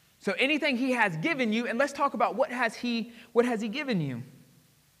 So anything he has given you, and let's talk about what has he given you.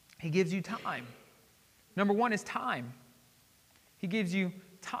 He gives you time. Number one is time. He gives you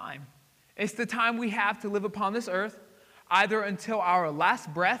time. It's the time we have to live upon this earth, either until our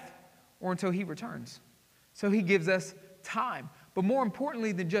last breath or until he returns. So he gives us time. But more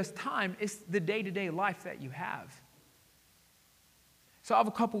importantly than just time, it's the day-to-day life that you have. So I have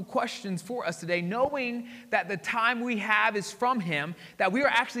a couple questions for us today. Knowing that the time we have is from him, that we are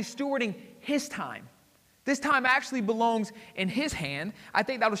actually stewarding his time. This time actually belongs in his hand. I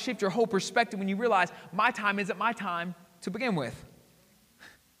think that'll shift your whole perspective when you realize my time isn't my time to begin with.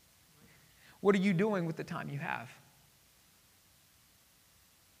 What are you doing with the time you have?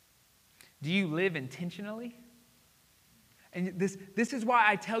 Do you live intentionally? And this is why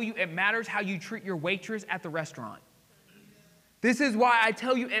I tell you it matters how you treat your waitress at the restaurant. This is why I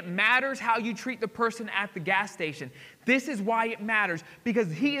tell you it matters how you treat the person at the gas station. This is why it matters,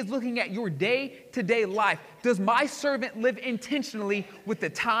 because he is looking at your day-to-day life. Does my servant live intentionally with the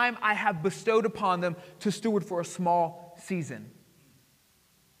time I have bestowed upon them to steward for a small season?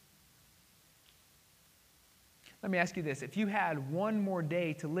 Let me ask you this. If you had one more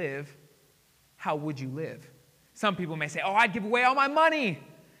day to live, how would you live? Some people may say, oh, I'd give away all my money.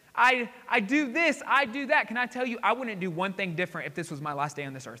 I do this, I do that. Can I tell you, I wouldn't do one thing different if this was my last day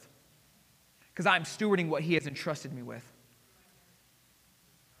on this earth. Because I'm stewarding what he has entrusted me with.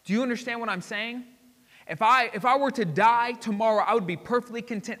 Do you understand what I'm saying? If I were to die tomorrow, I would be perfectly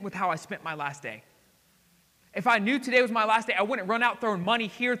content with how I spent my last day. If I knew today was my last day, I wouldn't run out throwing money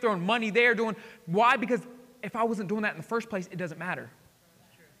here, throwing money there, why? Because if I wasn't doing that in the first place, it doesn't matter.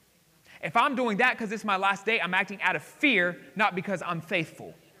 If I'm doing that because it's my last day, I'm acting out of fear, not because I'm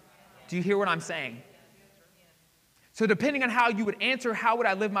faithful. Do you hear what I'm saying? So depending on how you would answer, how would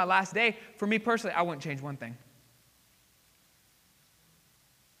I live my last day? For me personally, I wouldn't change one thing.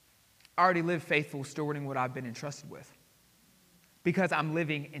 I already live faithful, stewarding what I've been entrusted with. Because I'm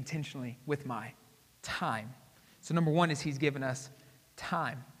living intentionally with my time. So number one is he's given us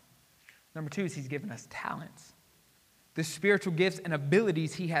time. Number two is he's given us talents. The spiritual gifts and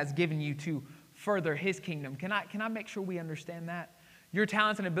abilities he has given you to further his kingdom. Can I make sure we understand that? Your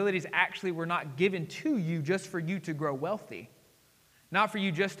talents and abilities actually were not given to you just for you to grow wealthy. Not for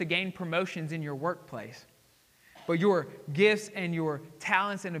you just to gain promotions in your workplace. But your gifts and your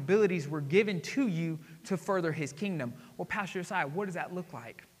talents and abilities were given to you to further his kingdom. Well, Pastor Josiah, what does that look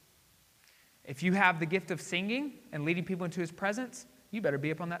like? If you have the gift of singing and leading people into his presence, you better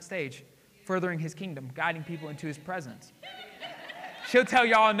be up on that stage, furthering his kingdom, guiding people into his presence. She'll tell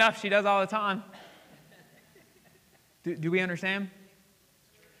y'all enough. She does all the time. Do we understand?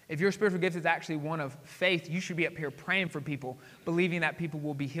 If your spiritual gift is actually one of faith, you should be up here praying for people, believing that people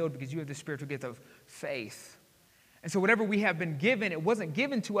will be healed because you have the spiritual gift of faith. And so whatever we have been given, it wasn't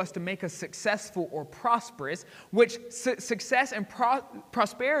given to us to make us successful or prosperous, which success and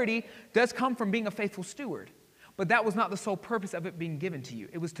prosperity does come from being a faithful steward. But that was not the sole purpose of it being given to you.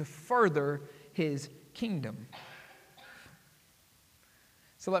 It was to further his kingdom.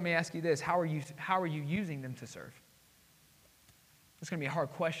 So let me ask you this. How are you using them to serve? It's going to be a hard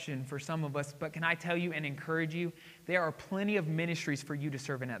question for some of us, but can I tell you and encourage you, there are plenty of ministries for you to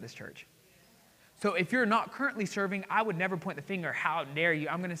serve in at this church. So if you're not currently serving, I would never point the finger, how dare you?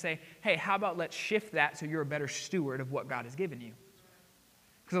 I'm going to say, hey, how about let's shift that so you're a better steward of what God has given you?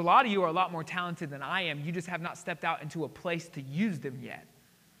 Because a lot of you are a lot more talented than I am. You just have not stepped out into a place to use them yet.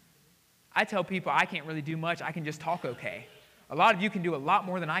 I tell people I can't really do much. I can just talk okay. A lot of you can do a lot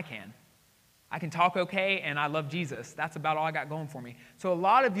more than I can. I can talk okay, and I love Jesus. That's about all I got going for me. So a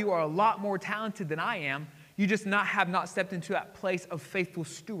lot of you are a lot more talented than I am. You just have not stepped into that place of faithful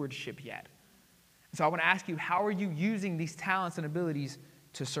stewardship yet. So I want to ask you, how are you using these talents and abilities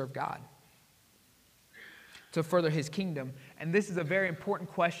to serve God, to further his kingdom? And this is a very important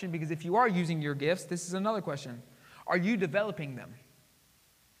question, because if you are using your gifts, this is another question. Are you developing them?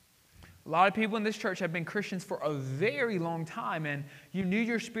 A lot of people in this church have been Christians for a very long time, and you knew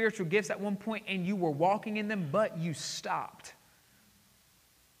your spiritual gifts at one point and you were walking in them, but you stopped.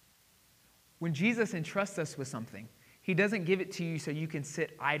 When Jesus entrusts us with something, he doesn't give it to you so you can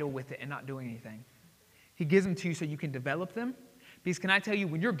sit idle with it and not doing anything. He gives them to you so you can develop them. Because can I tell you,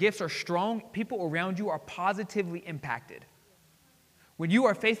 when your gifts are strong, people around you are positively impacted. When you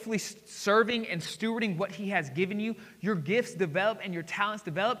are faithfully serving and stewarding what he has given you, your gifts develop and your talents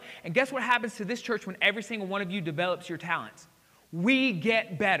develop. And guess what happens to this church when every single one of you develops your talents? We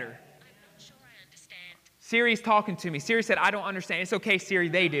get better. I'm not sure I understand. Siri's talking to me. Siri said, I don't understand. It's okay, Siri,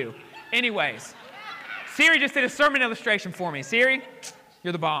 they do. Anyways, Siri just did a sermon illustration for me. Siri,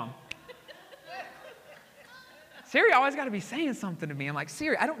 you're the bomb. Siri always got to be saying something to me. I'm like,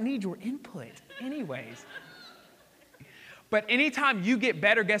 Siri, I don't need your input. Anyways. But anytime you get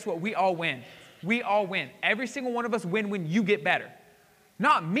better, guess what? We all win. We all win. Every single one of us win when you get better.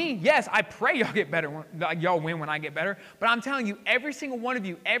 Not me. Yes, I pray y'all get better. Y'all win when I get better. But I'm telling you, every single one of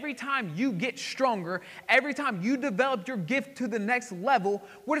you, every time you get stronger, every time you develop your gift to the next level,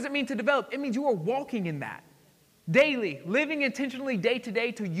 what does it mean to develop? It means you are walking in that. Daily, living intentionally day to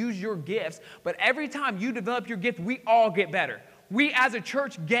day to use your gifts. But every time you develop your gift, we all get better. We as a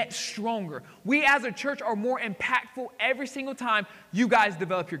church get stronger. We as a church are more impactful every single time you guys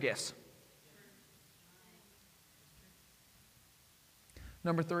develop your gifts.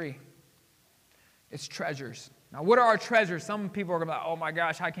 Number 3, it's treasures. Now, what are our treasures? Some people are going to be like, oh my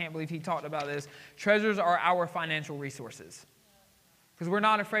gosh, I can't believe he talked about this. Treasures are our financial resources. Because we're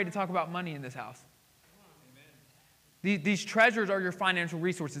not afraid to talk about money in this house. These treasures are your financial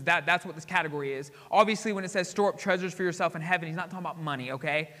resources. That's what this category is. Obviously, when it says store up treasures for yourself in heaven, he's not talking about money,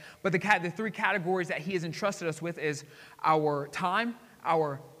 okay? But the 3 categories that he has entrusted us with is our time,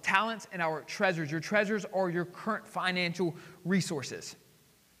 our talents, and our treasures. Your treasures are your current financial resources.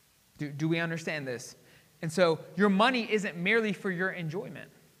 Do we understand this? And so your money isn't merely for your enjoyment.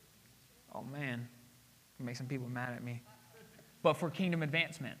 Oh, man. It makes some people mad at me. But for kingdom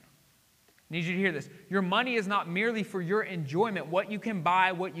advancement. I need you to hear this. Your money is not merely for your enjoyment, what you can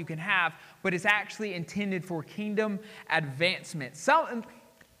buy, what you can have, but it's actually intended for kingdom advancement.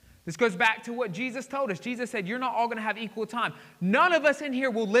 This goes back to what Jesus told us. Jesus said, you're not all going to have equal time. None of us in here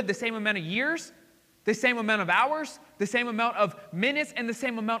will live the same amount of years, the same amount of hours, the same amount of minutes, and the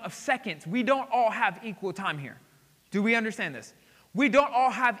same amount of seconds. We don't all have equal time here. Do we understand this? We don't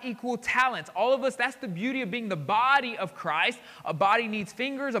all have equal talents. All of us, that's the beauty of being the body of Christ. A body needs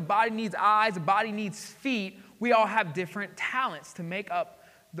fingers, a body needs eyes, a body needs feet. We all have different talents to make up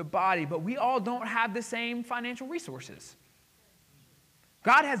the body, but we all don't have the same financial resources.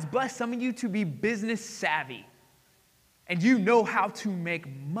 God has blessed some of you to be business savvy, and you know how to make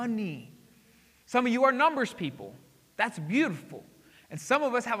money. Some of you are numbers people. That's beautiful. And some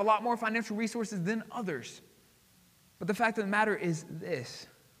of us have a lot more financial resources than others. But the fact of the matter is this.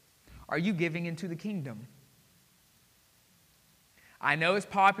 Are you giving into the kingdom? I know it's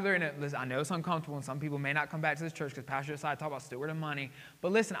popular, and I know it's uncomfortable, and some people may not come back to this church because Pastor decided to talk about stewarding money.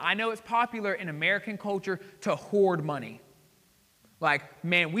 But listen, I know it's popular in American culture to hoard money. Like,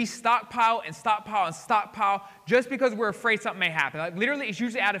 man, we stockpile and stockpile and stockpile just because we're afraid something may happen. Like, literally, it's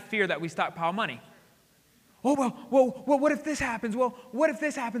usually out of fear that we stockpile money. Oh, well, what if this happens? Well, what if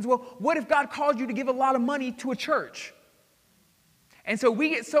this happens? Well, what if God called you to give a lot of money to a church? And so we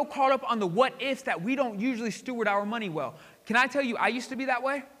get so caught up on the what ifs that we don't usually steward our money well. Can I tell you, I used to be that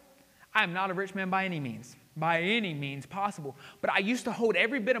way. I am not a rich man by any means. by any means possible. But I used to hold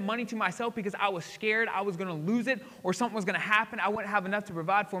every bit of money to myself because I was scared I was going to lose it or something was going to happen. I wouldn't have enough to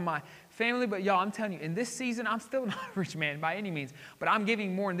provide for my family. But y'all, I'm telling you, in this season, I'm still not a rich man by any means. But I'm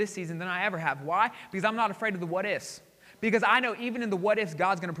giving more in this season than I ever have. Why? Because I'm not afraid of the what ifs. Because I know even in the what ifs,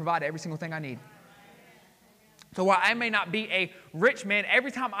 God's going to provide every single thing I need. So while I may not be a rich man,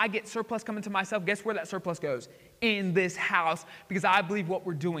 every time I get surplus coming to myself, guess where that surplus goes? In this house, because I believe what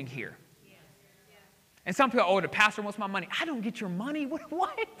we're doing here. And some people, oh, the pastor wants my money. I don't get your money.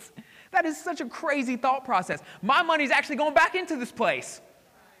 What? That is such a crazy thought process. My money is actually going back into this place.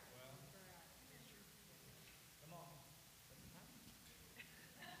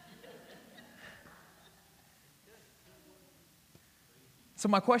 So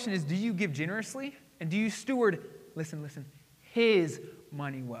my question is, do you give generously? And do you steward, listen, his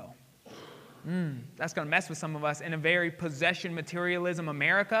money well? That's going to mess with some of us in a very possession materialism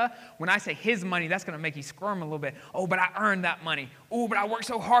America. When I say his money, that's going to make you squirm a little bit. Oh, but I earned that money. Oh, but I worked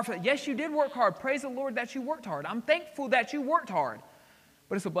so hard for that. Yes, you did work hard. Praise the Lord that you worked hard. I'm thankful that you worked hard.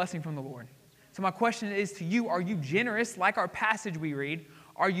 But it's a blessing from the Lord. So my question is to you, are you generous like our passage we read?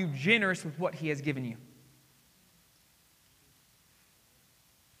 Are you generous with what he has given you?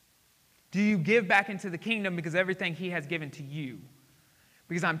 Do you give back into the kingdom because of everything he has given to you?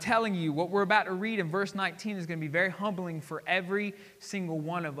 Because I'm telling you, what we're about to read in verse 19 is going to be very humbling for every single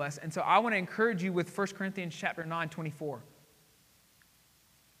one of us. And so I want to encourage you with 1 Corinthians chapter 9, 24.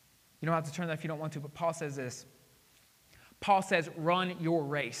 You don't have to turn that if you don't want to, but Paul says this. Paul says, run your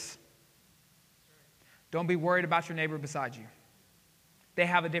race. Don't be worried about your neighbor beside you. They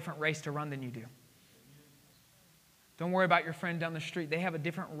have a different race to run than you do. Don't worry about your friend down the street. They have a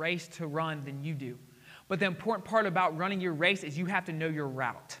different race to run than you do. But the important part about running your race is you have to know your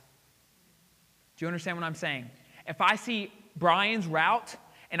route. Do you understand what I'm saying? If I see Brian's route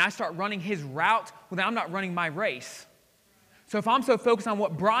and I start running his route, well, then I'm not running my race. So if I'm so focused on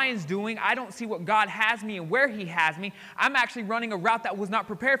what Brian's doing, I don't see what God has me and where he has me. I'm actually running a route that was not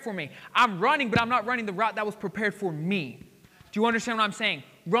prepared for me. I'm running, but I'm not running the route that was prepared for me. Do you understand what I'm saying?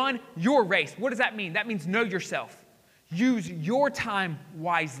 Run your race. What does that mean? That means know yourself. Use your time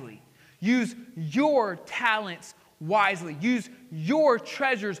wisely. Use your talents wisely. Use your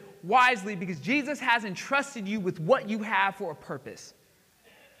treasures wisely because Jesus has entrusted you with what you have for a purpose.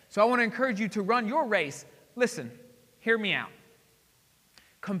 So I want to encourage you to run your race. Listen, hear me out.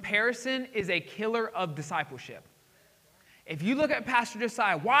 Comparison is a killer of discipleship. If you look at Pastor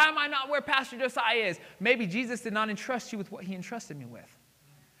Josiah, why am I not where Pastor Josiah is? Maybe Jesus did not entrust you with what he entrusted me with.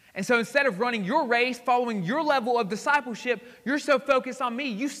 And so instead of running your race, following your level of discipleship, you're so focused on me,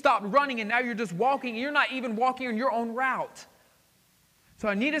 you stopped running and now you're just walking, and you're not even walking on your own route. So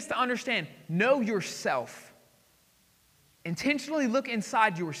I need us to understand, know yourself. Intentionally look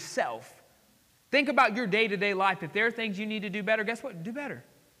inside yourself. Think about your day-to-day life. If there are things you need to do better, guess what? Do better.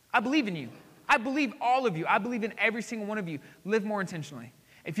 I believe in you. I believe all of you. I believe in every single one of you. Live more intentionally.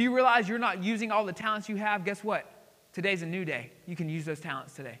 If you realize you're not using all the talents you have, guess what? Today's a new day. You can use those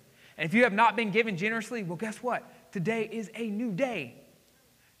talents today. And if you have not been given generously, well, guess what? Today is a new day.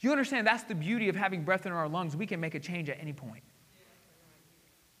 You understand that's the beauty of having breath in our lungs. We can make a change at any point.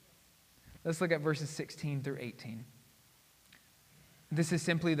 Let's look at verses 16 through 18. This is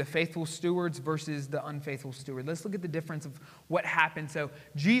simply the faithful stewards versus the unfaithful steward. Let's look at the difference of what happened. So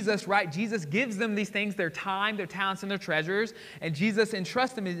Jesus, right? Jesus gives them these things, their time, their talents, and their treasures. And Jesus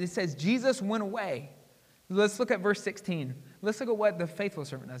entrusts them. It says Jesus went away. Let's look at verse 16. Let's look at what the faithful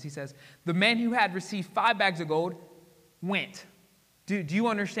servant does. He says, the man who had received 5 bags of gold went. Do you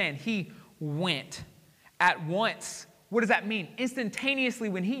understand? He went at once. What does that mean? Instantaneously,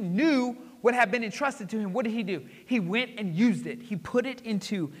 when he knew what had been entrusted to him, what did he do? He went and used it. He put it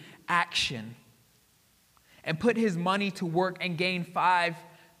into action and put his money to work and gained 5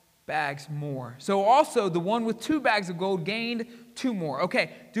 bags more. So also the one with 2 bags of gold gained 2 more.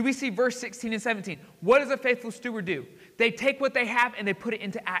 Okay, do we see verse 16 and 17? What does a faithful steward do? They take what they have and they put it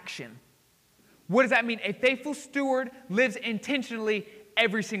into action. What does that mean? A faithful steward lives intentionally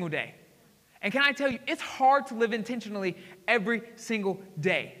every single day. And can I tell you, it's hard to live intentionally every single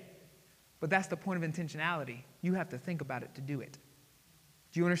day. But that's the point of intentionality. You have to think about it to do it.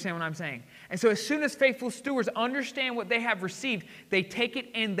 Do you understand what I'm saying? And so as soon as faithful stewards understand what they have received, they take it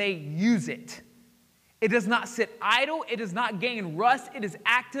and they use it. It does not sit idle. It does not gain rust. It is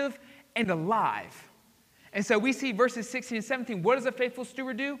active and alive. And so we see verses 16 and 17. What does a faithful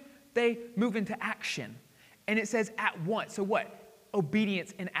steward do? They move into action. And it says at once. So what?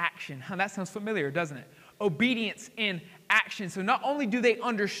 Obedience in action. That sounds familiar, doesn't it? Obedience in action. So not only do they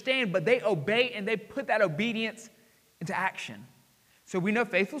understand, but they obey and they put that obedience into action. So we know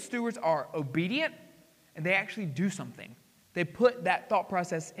faithful stewards are obedient and they actually do something. They put that thought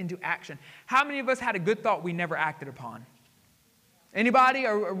process into action. How many of us had a good thought we never acted upon? Anybody?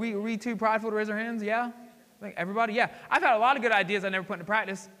 Are we too prideful to raise our hands? Yeah? Like everybody? Yeah. I've had a lot of good ideas I never put into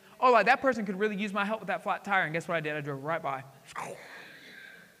practice. Oh, like that person could really use my help with that flat tire, and guess what I did? I drove right by.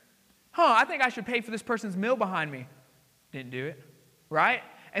 I think I should pay for this person's meal behind me. Didn't do it, right?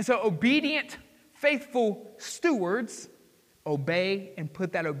 And so obedient, faithful stewards obey and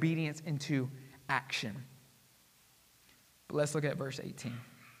put that obedience into action. But let's look at verse 18.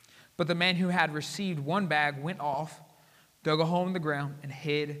 But the man who had received one bag went off, dug a hole in the ground, and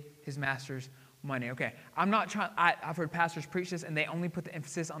hid his master's money. Okay, I've heard pastors preach this, and they only put the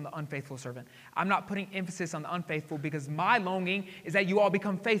emphasis on the unfaithful servant. I'm not putting emphasis on the unfaithful because my longing is that you all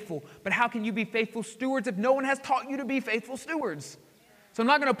become faithful. But how can you be faithful stewards if no one has taught you to be faithful stewards? So I'm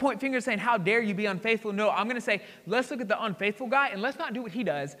not going to point fingers saying, how dare you be unfaithful? No, I'm going to say, let's look at the unfaithful guy, and let's not do what he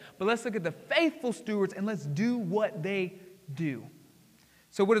does, but let's look at the faithful stewards, and let's do what they do.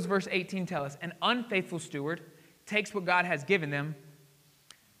 So what does verse 18 tell us? An unfaithful steward takes what God has given them,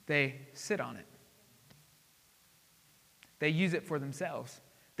 they sit on it. They use it for themselves.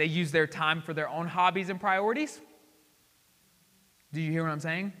 They use their time for their own hobbies and priorities. Do you hear what I'm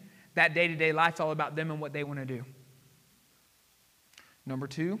saying? That day-to-day life's all about them and what they want to do. Number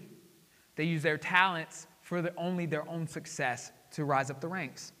two, they use their talents for only their own success to rise up the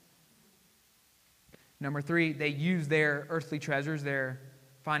ranks. Number three, they use their earthly treasures, their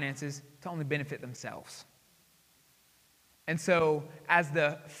finances, to only benefit themselves. And so, as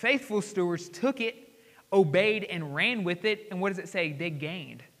the faithful stewards took it, obeyed, and ran with it, and what does it say? They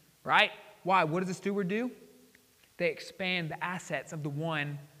gained, right? Why? What does a steward do? They expand the assets of the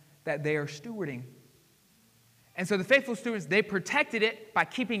one that they are stewarding. And so the faithful stewards, they protected it by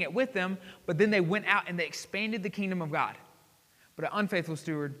keeping it with them, but then they went out and they expanded the kingdom of God. But an unfaithful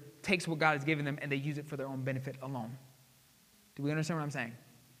steward takes what God has given them and they use it for their own benefit alone. Do we understand what I'm saying?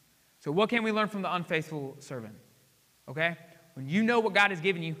 So what can we learn from the unfaithful servant? Okay? When you know what God has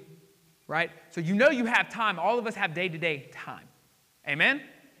given you, right? So you know you have time. All of us have day-to-day time. Amen?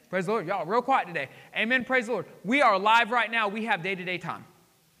 Praise the Lord. Y'all, real quiet today. Amen. Praise the Lord. We are alive right now. We have day-to-day time.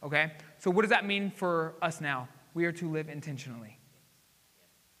 Okay? So what does that mean for us now? We are to live intentionally.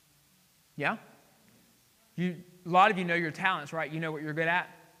 Yeah? A lot of you know your talents, right? You know what you're good at,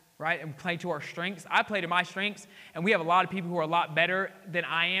 right? And play to our strengths. I play to my strengths, and we have a lot of people who are a lot better than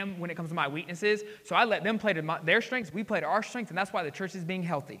I am when it comes to my weaknesses. So I let them play to their strengths. We play to our strengths, and that's why the church is being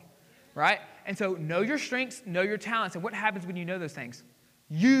healthy, right? And so know your strengths, know your talents, and what happens when you know those things?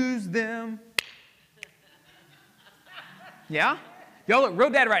 Use them. Yeah? Y'all look real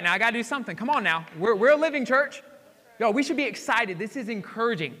dead right now. I got to do something. Come on now. We're a living church. Y'all, we should be excited. This is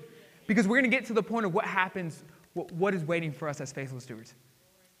encouraging because we're going to get to the point of what happens, what is waiting for us as faithful stewards.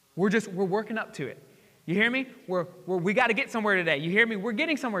 We're working up to it. You hear me? We got to get somewhere today. You hear me? We're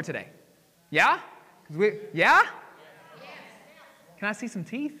getting somewhere today. Yeah? Yeah? Can I see some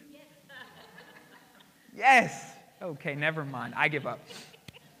teeth? Yes. Okay, never mind. I give up.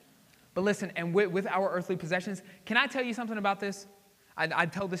 But listen, and with our earthly possessions, can I tell you something about this?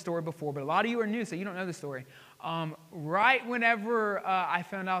 I'd told this story before, but a lot of you are new, so you don't know the story. Right whenever I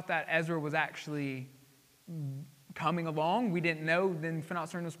found out that Ezra was actually coming along, we didn't know, then we found out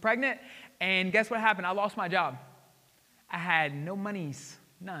Serena was pregnant, and guess what happened? I lost my job. I had no monies,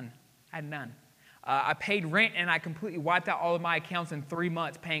 none. I had none. I paid rent, and I completely wiped out all of my accounts in 3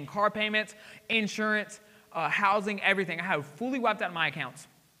 months, paying car payments, insurance, housing, everything. I had fully wiped out my accounts.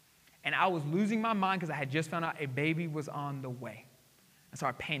 And I was losing my mind because I had just found out a baby was on the way. I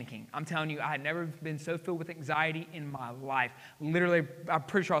started panicking. I'm telling you, I had never been so filled with anxiety in my life. Literally, I'm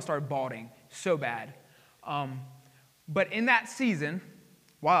pretty sure I started bawling so bad. But in that season,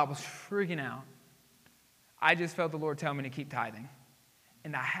 while I was freaking out, I just felt the Lord tell me to keep tithing.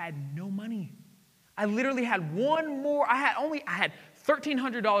 And I had no money. I literally had one more. I had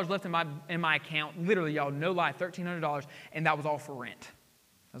 $1,300 left in my account. Literally, y'all, no lie, $1,300, and that was all for rent.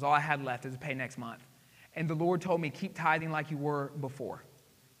 That's all I had left is to pay next month. And the Lord told me, keep tithing like you were before.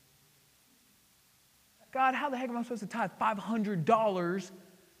 God, how the heck am I supposed to tithe $500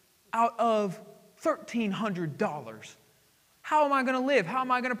 out of $1,300? How am I going to live? How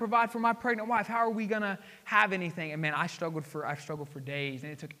am I going to provide for my pregnant wife? How are we going to have anything? And man, I struggled for days,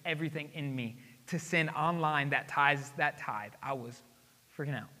 and it took everything in me to send online that tithe. I was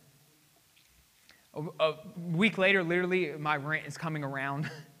freaking out. A week later, literally, my rent is coming around.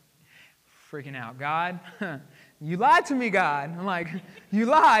 Freaking out. God, you lied to me, God. I'm like, you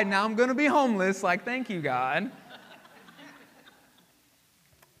lied. Now I'm going to be homeless. Like, thank you, God.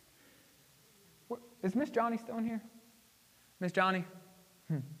 Is Miss Johnny still in here? Miss Johnny?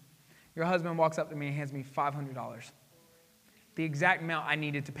 Your husband walks up to me and hands me $500. The exact amount I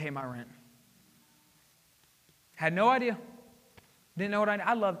needed to pay my rent. Had no idea. Didn't know what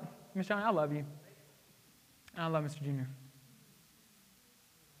I love. Mr. Johnny, I love you. And I love Mr. Junior.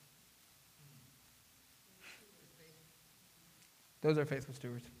 Those are faithful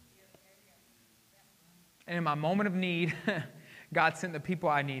stewards. And in my moment of need, God sent the people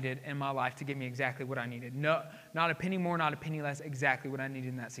I needed in my life to give me exactly what I needed. No, not a penny more, not a penny less, exactly what I needed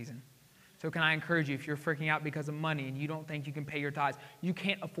in that season. So can I encourage you, if you're freaking out because of money and you don't think you can pay your tithes, you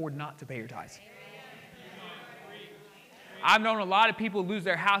can't afford not to pay your tithes. I've known a lot of people lose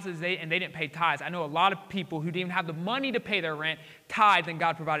their houses and they didn't pay tithes. I know a lot of people who didn't even have the money to pay their rent, tithed, and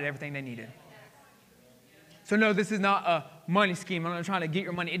God provided everything they needed. So no, this is not a money scheme. I'm not trying to get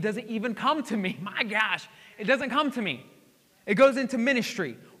your money. It doesn't even come to me. My gosh, it doesn't come to me. It goes into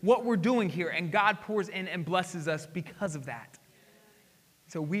ministry, what we're doing here, and God pours in and blesses us because of that.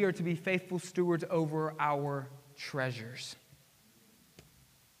 So we are to be faithful stewards over our treasures.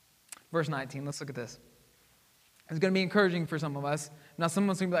 Verse 19, let's look at this. It's going to be encouraging for some of us. Now,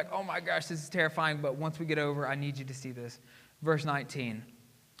 someone's going to be like, oh my gosh, this is terrifying, but once we get over, I need you to see this. Verse 19.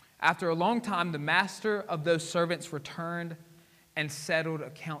 After a long time, the master of those servants returned and settled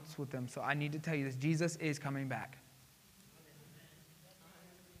accounts with them. So I need to tell you this. Jesus is coming back.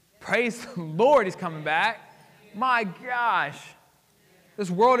 Praise the Lord, he's coming back. My gosh. This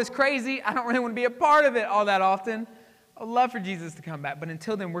world is crazy. I don't really want to be a part of it all that often. I'd love for Jesus to come back. But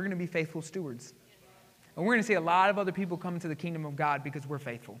until then, we're going to be faithful stewards. And we're going to see a lot of other people come into the kingdom of God because we're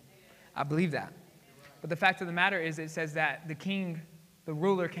faithful. I believe that. But the fact of the matter is, it says that the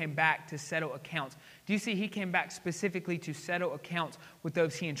ruler came back to settle accounts. Do you see he came back specifically to settle accounts with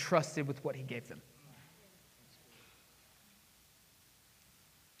those he entrusted with what he gave them?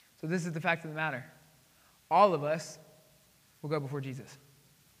 So this is the fact of the matter. All of us will go before Jesus.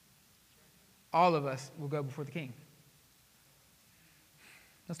 All of us will go before the King.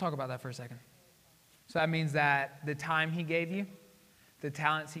 Let's talk about that for a second. So that means that the time he gave you, the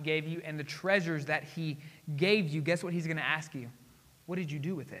talents he gave you, and the treasures that he gave you, guess what he's going to ask you? What did you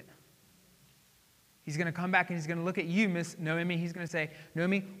do with it? He's going to come back and he's going to look at you, Miss Noemi. He's going to say,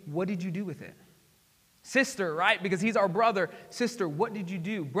 Noemi, what did you do with it? Sister, right? Because he's our brother. Sister, what did you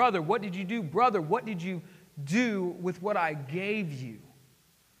do? Brother, what did you do? Brother, what did you do with what I gave you?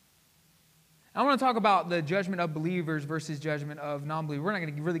 I want to talk about the judgment of believers versus judgment of non-believers. We're not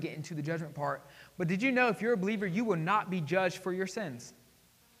going to really get into the judgment part. But did you know if you're a believer, you will not be judged for your sins?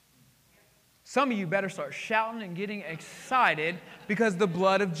 Some of you better start shouting and getting excited because the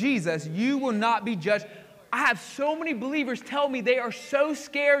blood of Jesus. You will not be judged. I have so many believers tell me they are so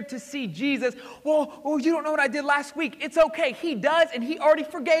scared to see Jesus. Well, you don't know what I did last week. It's okay. He does, and he already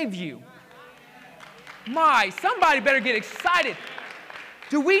forgave you. Somebody better get excited.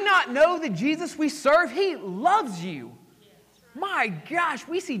 Do we not know that Jesus we serve, he loves you? My gosh,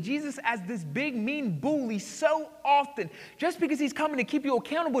 we see Jesus as this big, mean bully so often. Just because he's coming to keep you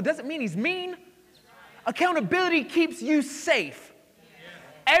accountable doesn't mean he's mean. Accountability keeps you safe.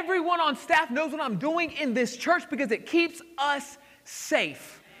 Everyone on staff knows what I'm doing in this church because it keeps us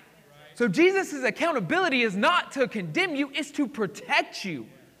safe. So Jesus' accountability is not to condemn you, it's to protect you.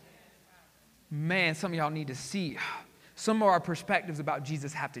 Man, some of y'all need to see. Some of our perspectives about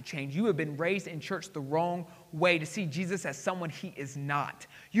Jesus have to change. You have been raised in church the wrong way to see Jesus as someone he is not.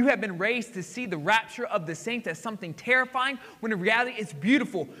 You have been raised to see the rapture of the saints as something terrifying when in reality it's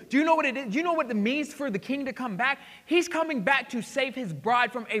beautiful. Do you know what it is? Do you know what it means for the king to come back? He's coming back to save his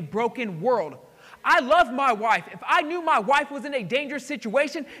bride from a broken world. I love my wife. If I knew my wife was in a dangerous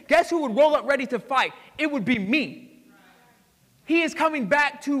situation, guess who would roll up ready to fight? It would be me. He is coming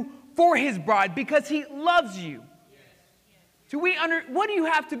back for his bride because he loves you. So what do you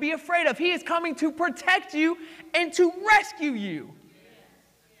have to be afraid of? He is coming to protect you and to rescue you.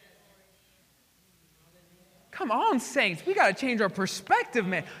 Come on, saints. We got to change our perspective,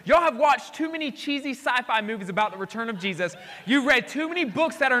 man. Y'all have watched too many cheesy sci-fi movies about the return of Jesus. You've read too many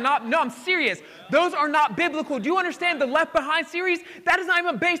books that are not, no, I'm serious. Those are not biblical. Do you understand the Left Behind series? That is not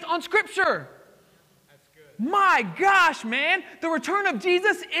even based on Scripture. That's good. My gosh, man. The return of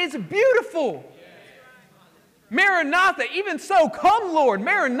Jesus is beautiful. Maranatha, even so, come Lord,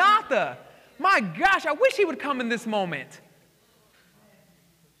 Maranatha. My gosh, I wish he would come in this moment.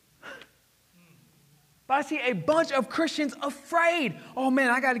 But I see a bunch of Christians afraid. Oh man,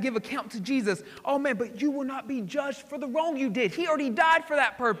 I got to give account to Jesus. Oh man, but you will not be judged for the wrong you did. He already died for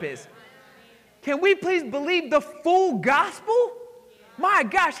that purpose. Can we please believe the full gospel? My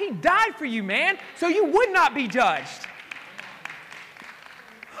gosh, he died for you, man, so you would not be judged.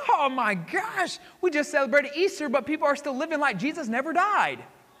 Oh my gosh, we just celebrated Easter, but people are still living like Jesus never died.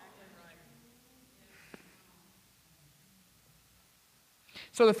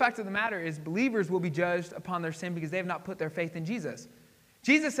 So the fact of the matter is believers will be judged upon their sin because they have not put their faith in Jesus.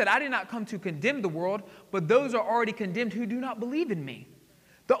 Jesus said, I did not come to condemn the world, but those are already condemned who do not believe in me.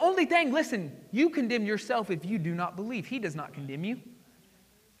 The only thing, listen, you condemn yourself if you do not believe. He does not condemn you.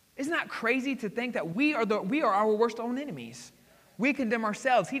 Isn't that crazy to think that we are our worst own enemies? We condemn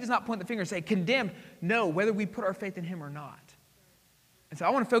ourselves. He does not point the finger and say, condemned. No, whether we put our faith in him or not. And so I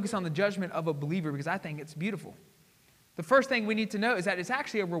want to focus on the judgment of a believer because I think it's beautiful. The first thing we need to know is that it's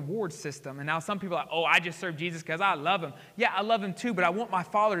actually a reward system. And now some people are like, oh, I just serve Jesus because I love him. Yeah, I love him too, but I want my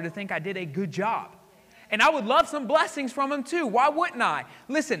Father to think I did a good job. And I would love some blessings from him too. Why wouldn't I?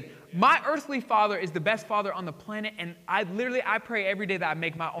 Listen, my earthly father is the best father on the planet, and I pray every day that I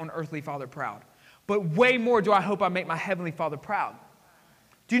make my own earthly father proud. But way more do I hope I make my heavenly Father proud.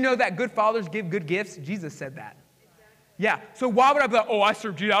 Do you know that good fathers give good gifts? Jesus said that. Yeah, so why would I be like, oh, I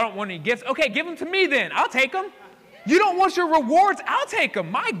serve Jesus, I don't want any gifts. Okay, give them to me then. I'll take them. You don't want your rewards? I'll take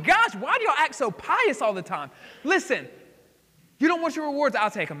them. My gosh, why do y'all act so pious all the time? Listen, you don't want your rewards? I'll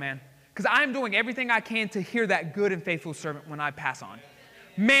take them, man. Because I'm doing everything I can to hear that good and faithful servant when I pass on.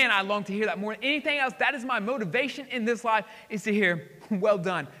 Man, I long to hear that more than anything else. That is my motivation in this life, is to hear, well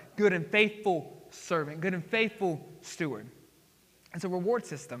done, good and faithful servant, good and faithful steward. It's a reward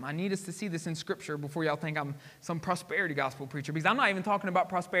system. I need us to see this in Scripture before y'all think I'm some prosperity gospel preacher, because I'm not even talking about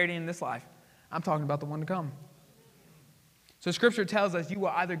prosperity in this life. I'm talking about the one to come. So Scripture tells us you will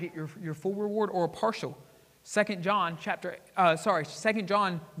either get your full reward or a partial. 2 John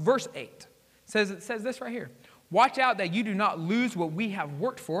verse 8 says this right here. Watch out that you do not lose what we have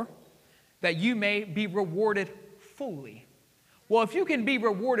worked for, that you may be rewarded fully. Well, if you can be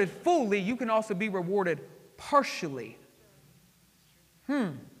rewarded fully, you can also be rewarded partially.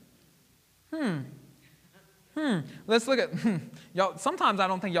 Let's look at, y'all, sometimes I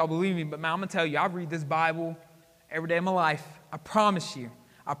don't think y'all believe me, but man, I'm going to tell you, I read this Bible every day of my life. I promise you,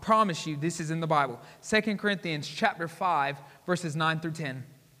 this is in the Bible. 2 Corinthians chapter 5, verses 9 through 10.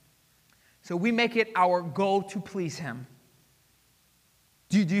 So we make it our goal to please him.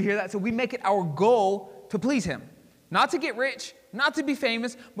 Do you hear that? So we make it our goal to please him. Not to get rich, not to be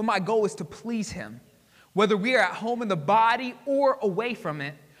famous, but my goal is to please him. Whether we are at home in the body or away from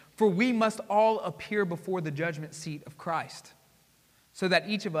it, for we must all appear before the judgment seat of Christ. So that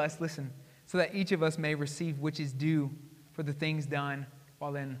each of us, may receive which is due for the things done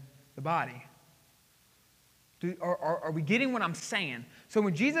while in the body. Are we getting what I'm saying? So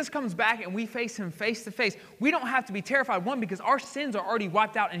when Jesus comes back and we face him face to face, we don't have to be terrified, one, because our sins are already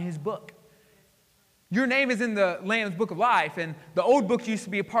wiped out in his book. Your name is in the Lamb's book of life, and the old book you used to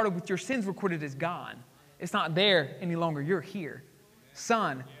be a part of with your sins recorded is gone. It's not there any longer. You're here.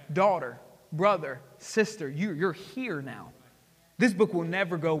 Son, daughter, brother, sister, you're here now. This book will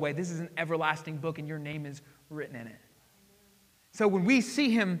never go away. This is an everlasting book, and your name is written in it. So when we see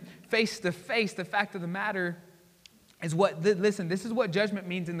him face to face, the fact of the matter is this is what judgment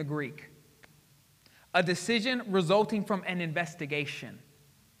means in the Greek. A decision resulting from an investigation.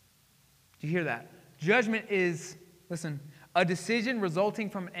 Do you hear that? Judgment is, a decision resulting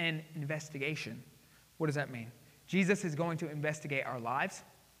from an investigation. What does that mean? Jesus is going to investigate our lives,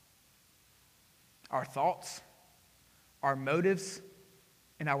 our thoughts, our motives,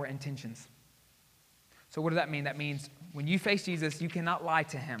 and our intentions. So what does that mean? That means when you face Jesus, you cannot lie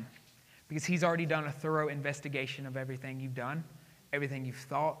to him because he's already done a thorough investigation of everything you've done, everything you've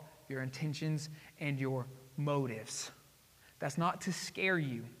thought, your intentions, and your motives. That's not to scare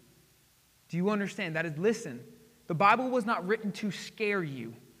you. Do you understand? That is, the Bible was not written to scare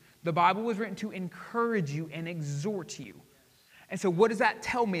you. The Bible was written to encourage you and exhort you. And so what does that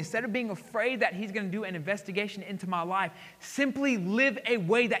tell me? Instead of being afraid that he's going to do an investigation into my life, simply live a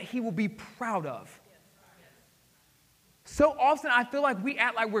way that he will be proud of. So often I feel like we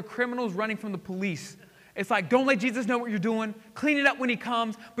act like we're criminals running from the police. It's like, don't let Jesus know what you're doing. Clean it up when he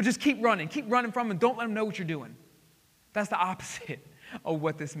comes, but just keep running. Keep running from him. Don't let him know what you're doing. That's the opposite of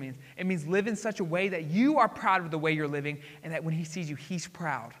what this means. It means live in such a way that you are proud of the way you're living, and that when he sees you, he's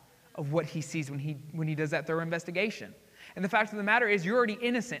proud of what he sees when he does that thorough investigation. And the fact of the matter is you're already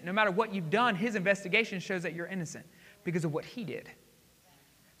innocent. No matter what you've done, his investigation shows that you're innocent because of what he did.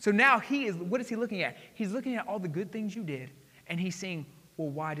 So now what is he looking at? He's looking at all the good things you did, and he's saying, well,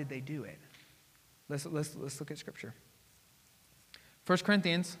 why did they do it? Let's look at Scripture. 1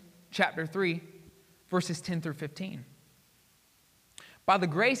 Corinthians chapter 3, verses 10 through 15. By the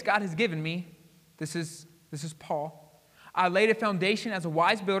grace God has given me, this is Paul, I laid a foundation as a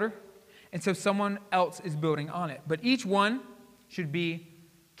wise builder, and so someone else is building on it. But each one should be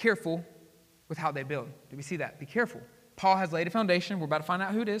careful with how they build. Do we see that? Be careful. Paul has laid a foundation. We're about to find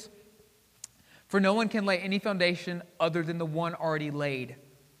out who it is. For no one can lay any foundation other than the one already laid,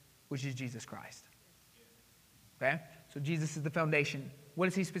 which is Jesus Christ. Okay? So Jesus is the foundation. What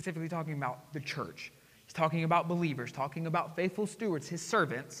is he specifically talking about? The church. He's talking about believers, talking about faithful stewards, his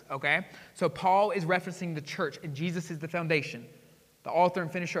servants, okay? So Paul is referencing the church, and Jesus is the foundation. The author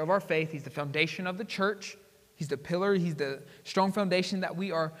and finisher of our faith. He's the foundation of the church. He's the pillar. He's the strong foundation that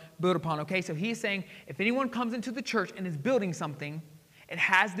we are built upon, okay? So he's saying if anyone comes into the church and is building something, it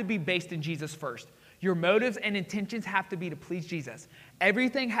has to be based in Jesus first. Your motives and intentions have to be to please Jesus.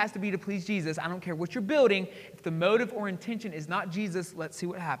 Everything has to be to please Jesus. I don't care what you're building. If the motive or intention is not Jesus, let's see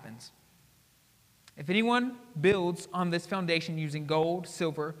what happens. If anyone builds on this foundation using gold,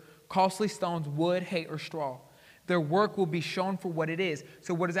 silver, costly stones, wood, hay, or straw, their work will be shown for what it is.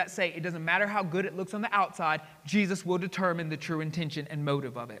 So what does that say? It doesn't matter how good it looks on the outside. Jesus will determine the true intention and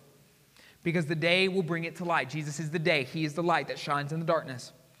motive of it. Because the day will bring it to light. Jesus is the day. He is the light that shines in the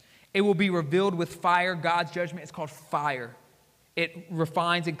darkness. It will be revealed with fire. God's judgment is called fire. It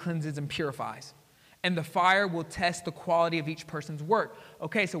refines and cleanses and purifies. And the fire will test the quality of each person's work.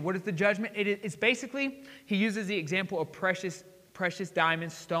 Okay, so what is the judgment? It's basically, he uses the example of precious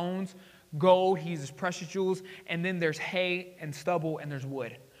diamonds, stones, gold. He uses precious jewels. And then there's hay and stubble and there's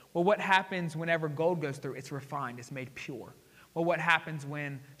wood. Well, what happens whenever gold goes through? It's refined. It's made pure. Well, what happens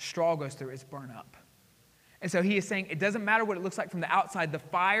when straw goes through? It's burned up. And so he is saying it doesn't matter what it looks like from the outside. The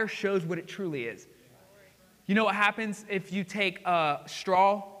fire shows what it truly is. You know what happens if you take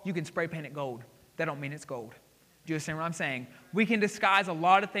straw? You can spray paint it gold. That don't mean it's gold. Do you understand what I'm saying? We can disguise a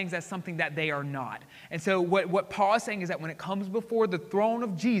lot of things as something that they are not. And so what Paul is saying is that when it comes before the throne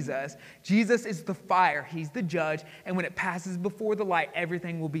of Jesus, Jesus is the fire. He's the judge. And when it passes before the light,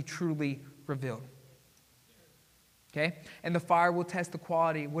 everything will be truly revealed. Okay? And the fire will test the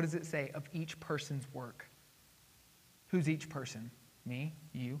quality, what does it say, of each person's work. Who's each person? Me,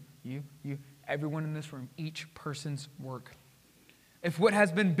 you, everyone in this room, each person's work. If what has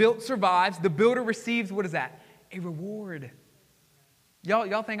been built survives, the builder receives, what is that? A reward.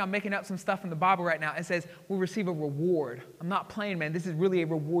 Y'all think I'm making up some stuff in the Bible right now. It says we'll receive a reward. I'm not playing, man. This is really a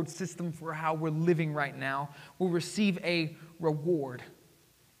reward system for how we're living right now. We'll receive a reward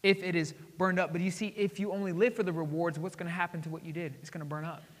if it is burned up. But you see, if you only live for the rewards, what's going to happen to what you did? It's going to burn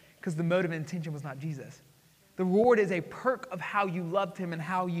up because the motive and intention was not Jesus. The reward is a perk of how you loved him and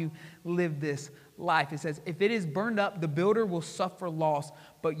how you lived this life. It says, if it is burned up, the builder will suffer loss,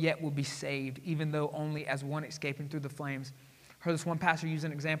 but yet will be saved, even though only as one escaping through the flames. I heard this one pastor use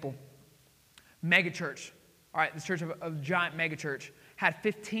an example. Megachurch. All right, this church of a giant megachurch had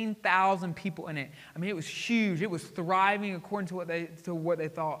 15,000 people in it. I mean, it was huge. It was thriving according to what they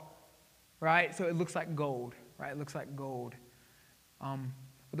thought. Right? So it looks like gold. Right? It looks like gold.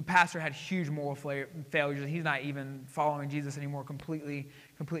 But the pastor had huge moral failures. He's not even following Jesus anymore, completely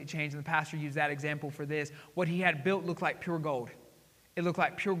changed. And the pastor used that example for this. What he had built looked like pure gold. It looked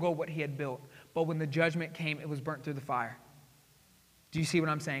like pure gold what he had built. But when the judgment came, it was burnt through the fire. Do you see what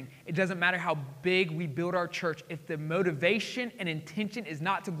I'm saying? It doesn't matter how big we build our church. If the motivation and intention is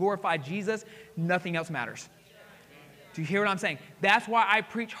not to glorify Jesus, nothing else matters. Do you hear what I'm saying? That's why I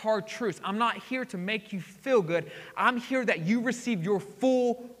preach hard truths. I'm not here to make you feel good. I'm here that you receive your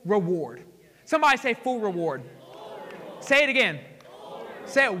full reward. Somebody say full reward. Say it again.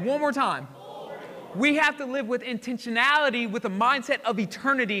 Say it one more time. We have to live with intentionality, with a mindset of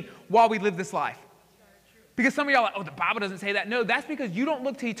eternity while we live this life. Because some of y'all are like, oh, the Bible doesn't say that. No, that's because you don't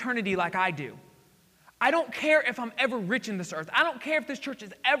look to eternity like I do. I don't care if I'm ever rich in this earth. I don't care if this church is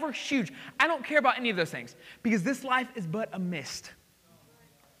ever huge. I don't care about any of those things. Because this life is but a mist,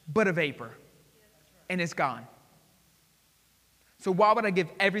 but a vapor. And it's gone. So why would I give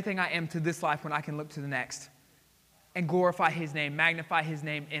everything I am to this life when I can look to the next and glorify his name, magnify his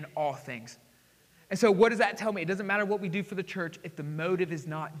name in all things? And so what does that tell me? It doesn't matter what we do for the church if the motive is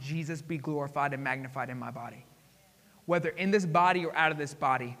not Jesus be glorified and magnified in my body. Whether in this body or out of this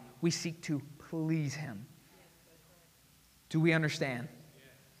body, we seek to please him. Do we understand?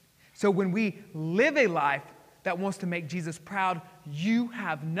 So when we live a life that wants to make Jesus proud, you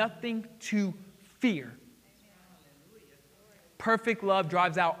have nothing to fear. Perfect love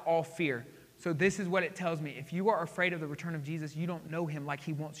drives out all fear. So this is what it tells me. If you are afraid of the return of Jesus, you don't know him like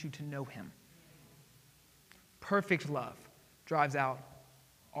he wants you to know him. Perfect love drives out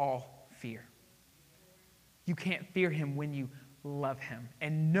all fear. You can't fear him when you love him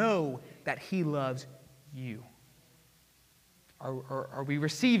and know that he loves you. Are we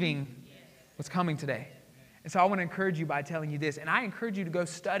receiving what's coming today? And so I want to encourage you by telling you this, and I encourage you to go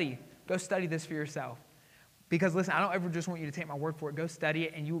study this for yourself. Because listen, I don't ever just want you to take my word for it. Go study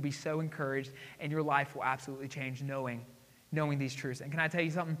it and you will be so encouraged and your life will absolutely change knowing these truths. And can I tell you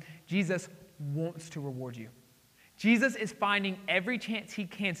something? Jesus wants to reward you. Jesus is finding every chance he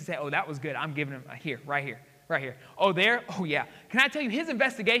can to say, oh, that was good. I'm giving him here, right here, right here. Oh, there? Oh, yeah. Can I tell you, his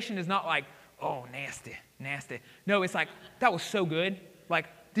investigation is not like, oh, nasty, nasty. No, it's like, that was so good. Like,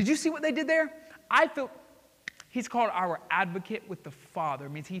 did you see what they did there? I feel he's called our advocate with the Father.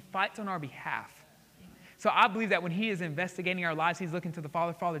 It means he fights on our behalf. So I believe that when he is investigating our lives, he's looking to the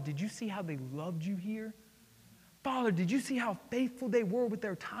Father. Father, did you see how they loved you here? Father, did you see how faithful they were with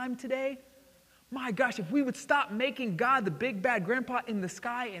their time today? My gosh, if we would stop making God the big bad grandpa in the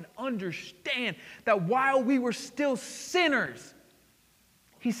sky and understand that while we were still sinners,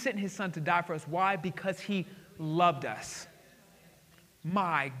 he sent his son to die for us. Why? Because he loved us.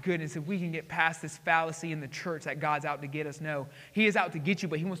 My goodness, if we can get past this fallacy in the church that God's out to get us, no. He is out to get you,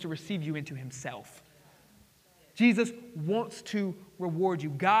 but he wants to receive you into himself. Jesus wants to reward you.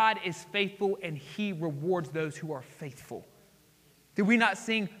 God is faithful, and he rewards those who are faithful. Did we not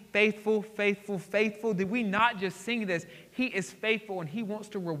sing faithful, faithful, faithful? Did we not just sing this? He is faithful, and he wants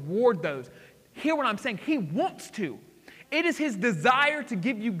to reward those. Hear what I'm saying. He wants to. It is his desire to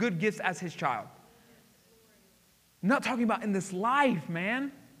give you good gifts as his child. I'm not talking about in this life,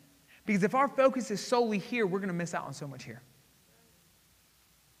 man. Because if our focus is solely here, we're going to miss out on so much here.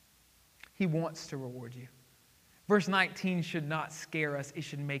 He wants to reward you. Verse 19 should not scare us. It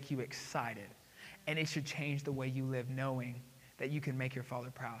should make you excited. And it should change the way you live, knowing that you can make your Father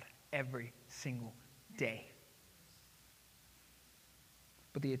proud every single day.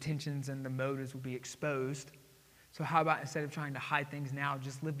 But the intentions and the motives will be exposed. So how about instead of trying to hide things now,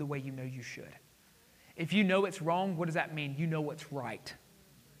 just live the way you know you should? If you know it's wrong, what does that mean? You know what's right.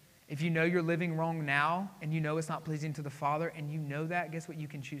 If you know you're living wrong now, and you know it's not pleasing to the Father, and you know that, guess what you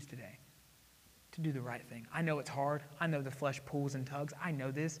can choose today? To do the right thing. I know it's hard. I know the flesh pulls and tugs. I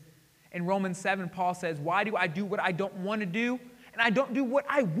know this. In Romans 7, Paul says, why do I do what I don't want to do? And I don't do what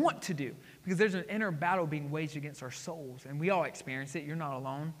I want to do. Because there's an inner battle being waged against our souls. And we all experience it. You're not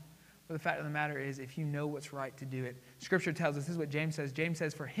alone. But the fact of the matter is, if you know what's right, to do it. Scripture tells us, this is what James says. James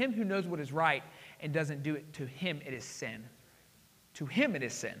says, for him who knows what is right and doesn't do it, to him it is sin. To him it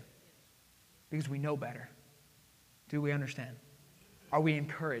is sin. Because we know better. Do we understand? Are we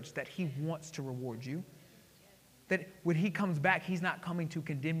encouraged that he wants to reward you? That when he comes back, he's not coming to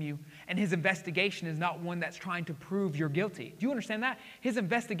condemn you. And his investigation is not one that's trying to prove you're guilty. Do you understand that? His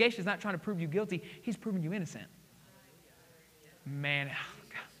investigation is not trying to prove you guilty. He's proving you innocent. Man.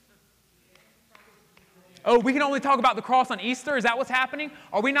 Oh, we can only talk about the cross on Easter? Is that what's happening?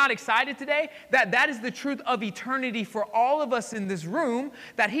 Are we not excited today? That is the truth of eternity for all of us in this room,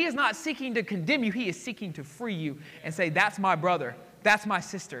 that he is not seeking to condemn you. He is seeking to free you and say, that's my brother. That's my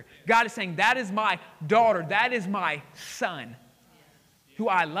sister. God is saying, that is my daughter. That is my son, who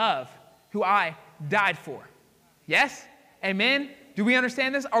I love, who I died for. Yes? Amen? Do we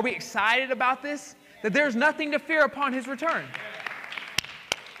understand this? Are we excited about this? That there's nothing to fear upon his return.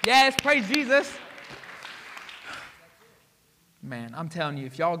 Yes, praise Jesus. Man, I'm telling you,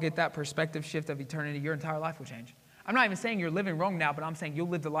 if y'all get that perspective shift of eternity, your entire life will change. I'm not even saying you're living wrong now, but I'm saying you'll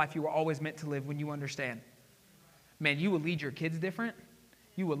live the life you were always meant to live when you understand. Man, you will lead your kids different.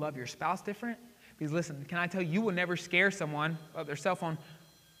 You will love your spouse different. Because listen, can I tell you, you will never scare someone of their cell phone.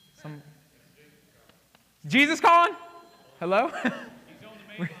 Jesus calling? Hello? He's on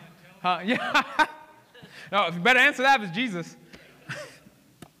the main line. Yeah. No, if you better answer that if it's Jesus.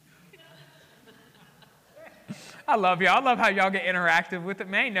 I love y'all. I love how y'all get interactive with it.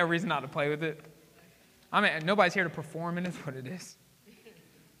 Man, ain't no reason not to play with it. I mean, nobody's here to perform, and it's what it is.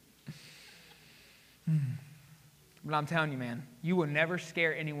 But I'm telling you, man, you will never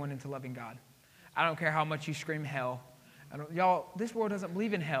scare anyone into loving God. I don't care how much you scream hell. Y'all, this world doesn't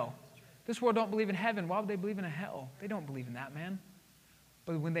believe in hell. This world don't believe in heaven. Why would they believe in a hell? They don't believe in that, man.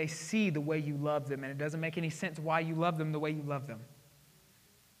 But when they see the way you love them, and it doesn't make any sense why you love them the way you love them,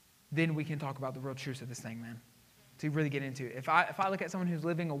 then we can talk about the real truth of this thing, man. To really get into it. If I look at someone who's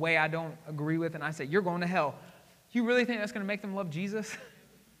living a way I don't agree with, and I say, you're going to hell, you really think that's going to make them love Jesus?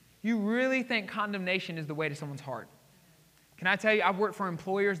 You really think condemnation is the way to someone's heart? Can I tell you, I've worked for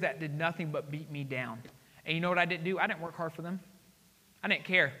employers that did nothing but beat me down. And you know what I didn't do? I didn't work hard for them. I didn't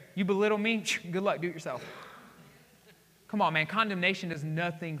care. You belittle me? Good luck. Do it yourself. Come on, man. Condemnation does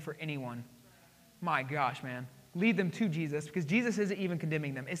nothing for anyone. My gosh, man. Lead them to Jesus, because Jesus isn't even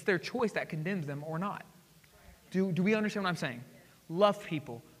condemning them. It's their choice that condemns them or not. Do we understand what I'm saying? Love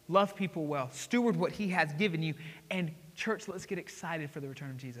people. Love people well. Steward what he has given you. And church, let's get excited for the return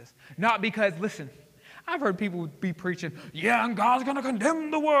of Jesus. Not because, listen, I've heard people be preaching, yeah, and God's going to condemn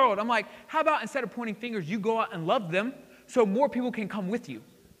the world. I'm like, how about instead of pointing fingers, you go out and love them so more people can come with you?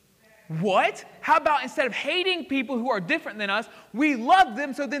 What? How about instead of hating people who are different than us, we love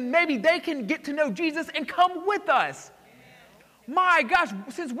them so then maybe they can get to know Jesus and come with us? My gosh,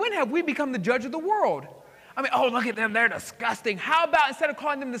 since when have we become the judge of the world? I mean, oh, look at them, they're disgusting. How about instead of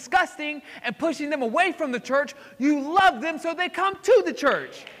calling them disgusting and pushing them away from the church, you love them so they come to the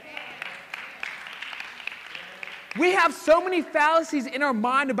church? We have so many fallacies in our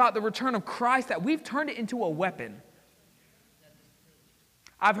mind about the return of Christ that we've turned it into a weapon.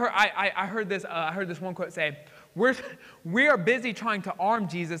 I heard this one quote say, we are busy trying to arm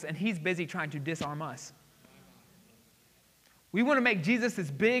Jesus and he's busy trying to disarm us. We want to make Jesus this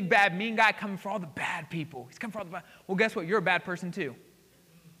big, bad, mean guy coming for all the bad people. He's coming for all the bad. Well, guess what? You're a bad person too.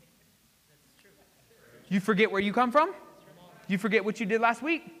 You forget where you come from? You forget what you did last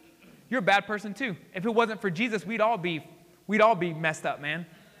week? You're a bad person too. If it wasn't for Jesus, we'd all be messed up, man.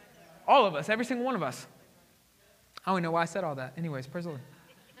 All of us, every single one of us. I don't even know why I said all that. Anyways, praise the Lord.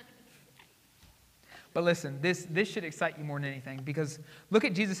 But listen, this should excite you more than anything, because look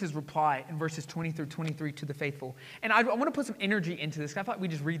at Jesus' reply in verses 20 through 23 to the faithful. And I want to put some energy into this. I thought we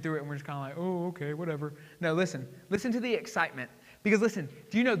just read through it and we're just kind of like, oh, okay, whatever. No, listen to the excitement. Because listen,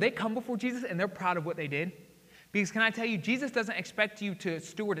 do you know they come before Jesus and they're proud of what they did? Because can I tell you, Jesus doesn't expect you to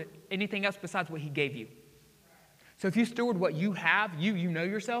steward anything else besides what he gave you. So if you steward what you have, you know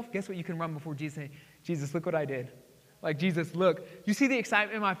yourself, guess what? You can run before Jesus and say, Jesus, look what I did. Like, Jesus, look, you see the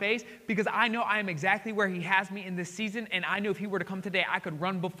excitement in my face? Because I know I am exactly where he has me in this season, and I know if he were to come today, I could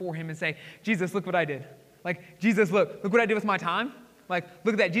run before him and say, Jesus, look what I did. Like, Jesus, look what I did with my time. Like,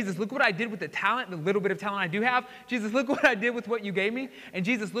 look at that. Jesus, look what I did with the talent, the little bit of talent I do have. Jesus, look what I did with what you gave me. And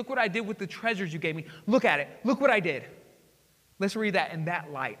Jesus, look what I did with the treasures you gave me. Look at it. Look what I did. Let's read that in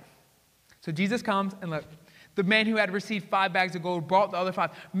that light. So Jesus comes, and look. The man who had received 5 bags of gold brought the other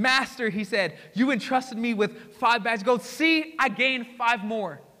 5. Master, he said, you entrusted me with 5 bags of gold. See, I gained 5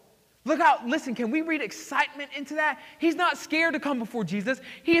 more. Listen, can we read excitement into that? He's not scared to come before Jesus.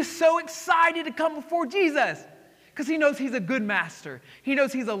 He is so excited to come before Jesus because he knows he's a good master. He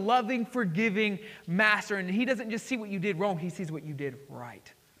knows he's a loving, forgiving master, and he doesn't just see what you did wrong. He sees what you did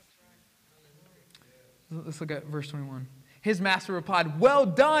right. Let's look at verse 21. His master replied, well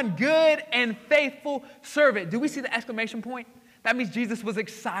done, good and faithful servant. Do we see the exclamation point? That means Jesus was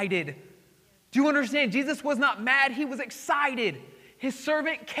excited. Do you understand? Jesus was not mad. He was excited. His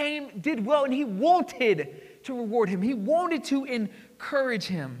servant came, did well, and he wanted to reward him. He wanted to encourage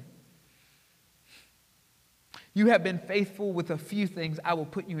him. You have been faithful with a few things. I will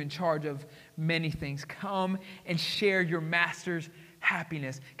put you in charge of many things. Come and share your master's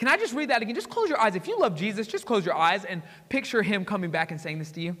happiness. Can I just read that again? Just close your eyes. If you love Jesus, just close your eyes and picture him coming back and saying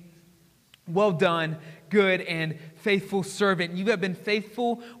this to you. Well done, good and faithful servant. You have been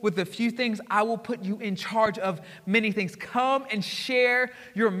faithful with a few things. I will put you in charge of many things. Come and share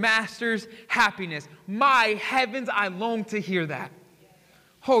your master's happiness. My heavens, I long to hear that.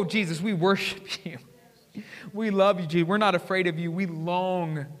 Oh, Jesus, we worship you. We love you, Jesus. We're not afraid of you. We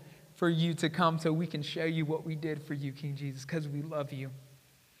long for you to come so we can show you what we did for you, King Jesus, because we love you.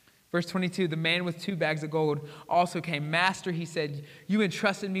 Verse 22, the man with 2 bags of gold also came. Master, he said, you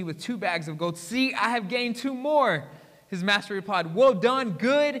entrusted me with 2 bags of gold. See, I have gained 2 more. His master replied, well done,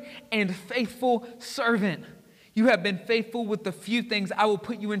 good and faithful servant. You have been faithful with the few things. I will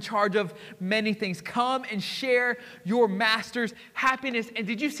put you in charge of many things. Come and share your master's happiness. And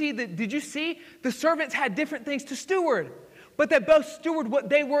did you see the servants had different things to steward? But they both steward what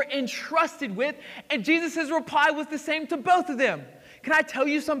they were entrusted with, and Jesus' reply was the same to both of them. Can I tell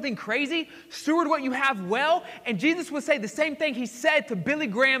you something crazy? Steward what you have well, and Jesus would say the same thing he said to Billy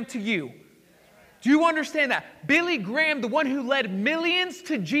Graham to you. Do you understand that? Billy Graham, the one who led millions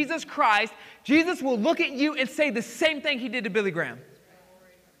to Jesus Christ, Jesus will look at you and say the same thing he did to Billy Graham.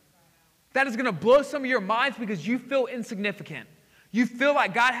 That is going to blow some of your minds because you feel insignificant. You feel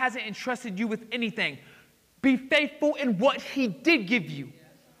like God hasn't entrusted you with anything. Be faithful in what he did give you.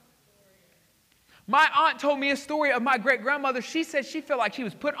 My aunt told me a story of my great-grandmother. She said she felt like she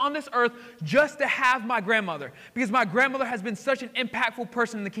was put on this earth just to have my grandmother, because my grandmother has been such an impactful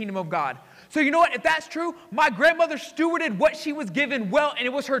person in the kingdom of God. So you know what? If that's true, my grandmother stewarded what she was given well, and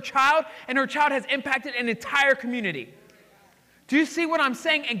it was her child, and her child has impacted an entire community. Do you see what I'm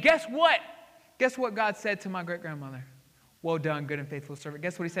saying? And guess what? Guess what God said to my great-grandmother? Well done, good and faithful servant.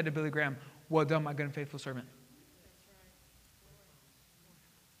 Guess what he said to Billy Graham? Well done, my good and faithful servant.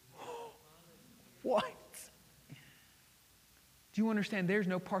 What? Do you understand? There's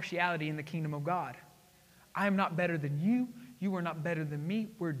no partiality in the kingdom of God. I am not better than you. You are not better than me.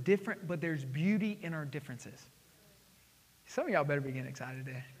 We're different, but there's beauty in our differences. Some of y'all better be getting excited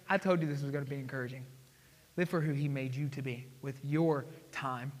today. I told you this was going to be encouraging. Live for who he made you to be with your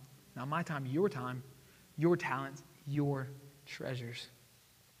time Not my time, your talents, your treasures.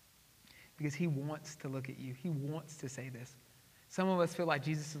 Because he wants to look at you. He wants to say this. Some of us feel like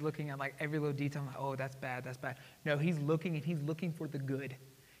Jesus is looking at like every little detail, like, oh, that's bad, that's bad. No, he's looking, and he's looking for the good.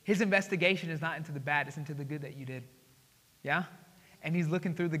 His investigation is not into the bad, it's into the good that you did. Yeah? And he's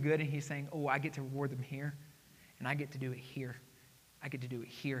looking through the good, and he's saying, oh, I get to reward them here, and I get to do it here. I get to do it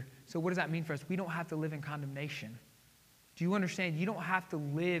here. So what does that mean for us? We don't have to live in condemnation. Do you understand? You don't have to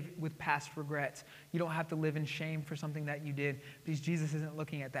live with past regrets. You don't have to live in shame for something that you did, because Jesus isn't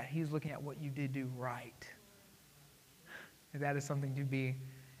looking at that. He's looking at what you did do right. And that is something to be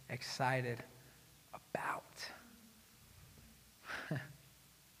excited about.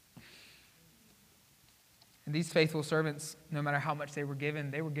 And these faithful servants, no matter how much they were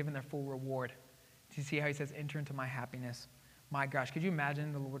given their full reward. Do you see how he says, enter into my happiness? My gosh, could you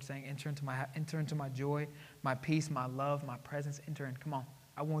imagine the Lord saying, enter into my joy, my peace, my love, my presence, enter in. Come on,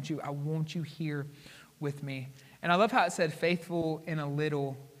 I want you here with me. And I love how it said faithful in a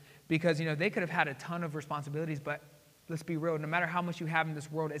little, because, they could have had a ton of responsibilities, but let's be real, no matter how much you have in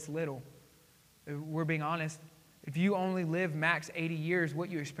this world, it's little. We're being honest. If you only live max 80 years, what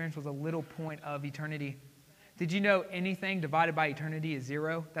you experienced was a little point of eternity. Did you know anything divided by eternity is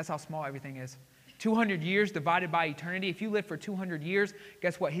 0? That's how small everything is. 200 years divided by eternity. If you live for 200 years,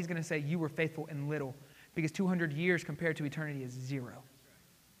 guess what? He's going to say you were faithful in little, because 200 years compared to eternity is 0.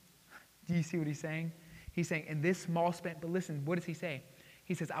 Do you see what he's saying? He's saying in this small span, but listen, what does he say?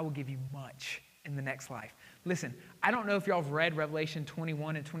 He says, I will give you much in the next life. Listen, I don't know if y'all have read Revelation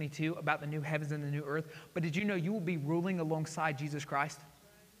 21 and 22 about the new heavens and the new earth, but did you know you will be ruling alongside Jesus Christ?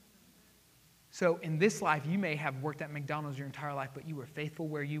 So in this life, you may have worked at McDonald's your entire life, but you were faithful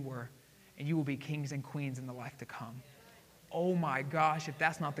where you were, and you will be kings and queens in the life to come. Oh my gosh, if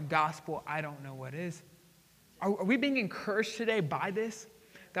that's not the gospel, I don't know what is. Are we being encouraged today by this?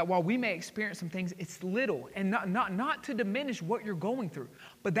 That while we may experience some things, it's little, and not to diminish what you're going through,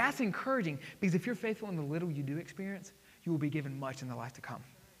 but that's encouraging, because if you're faithful in the little you do experience, you will be given much in the life to come.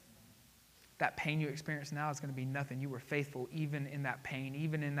 That pain you experience now is going to be nothing. You were faithful even in that pain,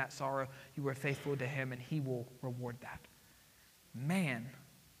 even in that sorrow. You were faithful to him, and he will reward that. Man,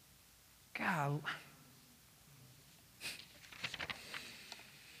 God.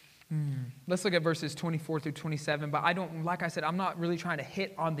 Let's look at verses 24 through 27. But like I said, I'm not really trying to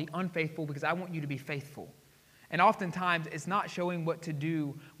hit on the unfaithful, because I want you to be faithful. And oftentimes, it's not showing what to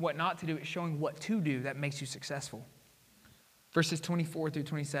do, what not to do. It's showing what to do that makes you successful. Verses 24 through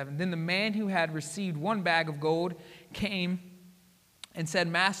 27. Then the man who had received 1 bag of gold came and said,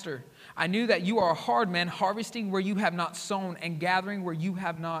 Master, I knew that you are a hard man, harvesting where you have not sown and gathering where you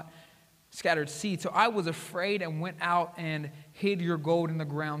have not scattered seed. So I was afraid and went out and hid your gold in the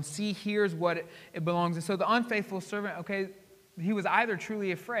ground. See, here's what it belongs. And so the unfaithful servant, okay, he was either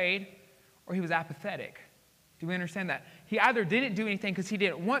truly afraid or he was apathetic. Do we understand that? He either didn't do anything because he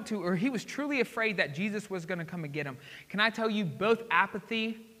didn't want to, or he was truly afraid that Jesus was going to come and get him. Can I tell you, both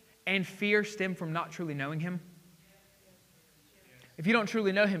apathy and fear stem from not truly knowing him? If you don't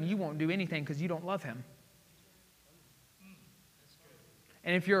truly know him, you won't do anything because you don't love him.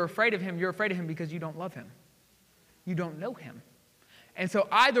 And if you're afraid of him because you don't love him. You don't know him. And so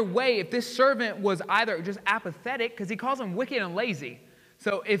either way, if this servant was either just apathetic, because he calls him wicked and lazy.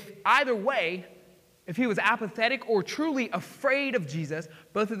 So if either way, if he was apathetic or truly afraid of Jesus,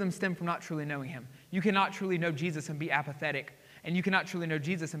 both of them stem from not truly knowing him. You cannot truly know Jesus and be apathetic. And you cannot truly know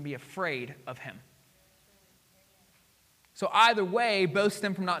Jesus and be afraid of him. So either way, both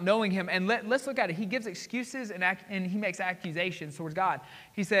stem from not knowing him. And let's look at it. He gives excuses and he makes accusations towards God.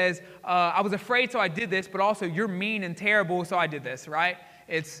 He says, I was afraid, so I did this, but also you're mean and terrible, so I did this, right?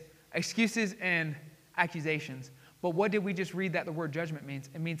 It's excuses and accusations. But what did we just read that the word judgment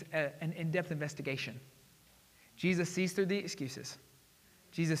means? It means an in-depth investigation. Jesus sees through the excuses.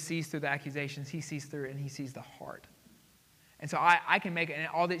 Jesus sees through the accusations. He sees through it, and he sees the heart. And so I can make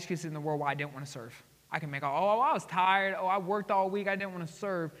all the excuses in the world why I didn't want to serve. I can make, I was tired. I worked all week. I didn't want to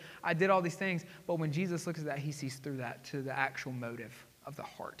serve. I did all these things. But when Jesus looks at that, he sees through that to the actual motive of the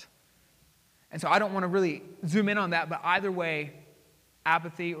heart. And so I don't want to really zoom in on that, but either way,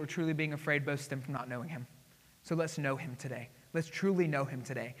 apathy or truly being afraid both stem from not knowing him. So let's know him today. Let's truly know him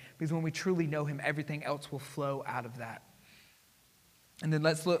today. Because when we truly know him, everything else will flow out of that. And then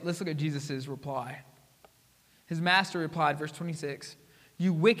let's look at Jesus' reply. His master replied, verse 26,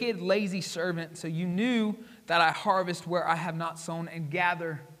 You wicked, lazy servant, so you knew that I harvest where I have not sown and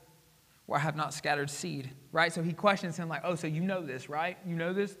gather where I have not scattered seed. Right? So he questions him like, oh, so you know this, right? You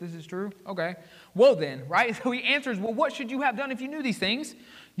know this? This is true? Okay. Well then, right? So he answers, well, what should you have done if you knew these things?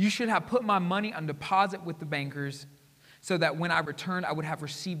 You should have put my money on deposit with the bankers. so that when I returned, I would have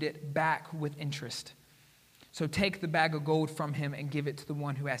received it back with interest. So take the bag of gold from him and give it to the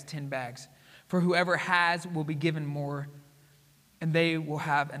one who has 10 bags. For whoever has will be given more, and they will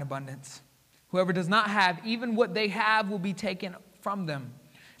have an abundance. Whoever does not have, even what they have will be taken from them.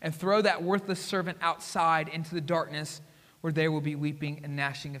 And throw that worthless servant outside into the darkness, where there will be weeping and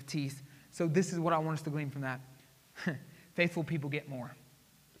gnashing of teeth. So this is what I want us to glean from that. Faithful people get more.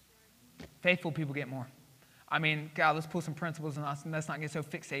 Faithful people get more. I mean, God, let's pull some principles and let's not get so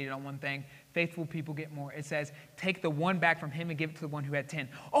fixated on one thing. Faithful people get more. It says, take the one back from him and give it to the one who had 10.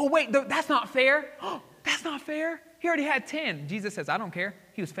 Oh, wait, that's not fair. Oh, that's not fair. He already had 10. Jesus says, I don't care.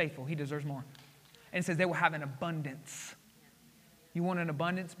 He was faithful. He deserves more. And it says they will have an abundance. You want an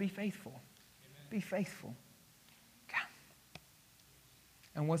abundance? Be faithful. Be faithful. God.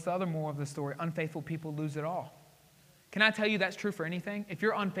 And what's the other moral of the story? Unfaithful people lose it all. Can I tell you that's true for anything? If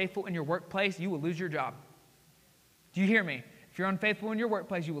you're unfaithful in your workplace, you will lose your job. Do you hear me? If you're unfaithful in your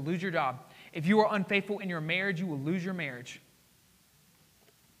workplace, you will lose your job. If you are unfaithful in your marriage, you will lose your marriage.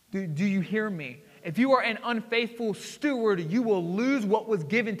 Do you hear me? If you are an unfaithful steward, you will lose what was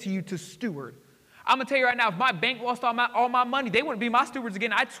given to you to steward. I'm going to tell you right now, if my bank lost all my money, they wouldn't be my stewards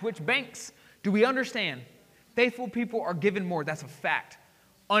again. I'd switch banks. Do we understand? Faithful people are given more. That's a fact.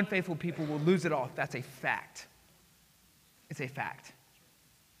 Unfaithful people will lose it all. That's a fact. It's a fact.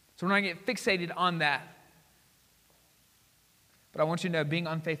 So we're not going to get fixated on that. But I want you to know being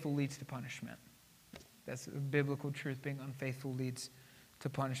unfaithful leads to punishment. That's a biblical truth. Being unfaithful leads to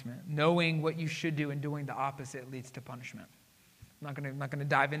punishment. Knowing what you should do and doing the opposite leads to punishment. I'm not going to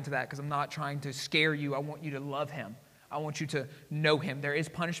dive into that because I'm not trying to scare you. I want you to love him. I want you to know him. There is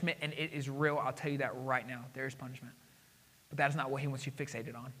punishment and it is real. I'll tell you that right now. There is punishment. But that is not what he wants you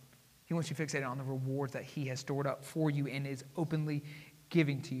fixated on. He wants you fixated on the rewards that he has stored up for you and is openly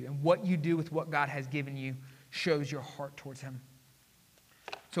giving to you. And what you do with what God has given you shows your heart towards him.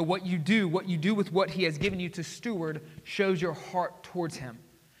 So what you do with what he has given you to steward shows your heart towards him.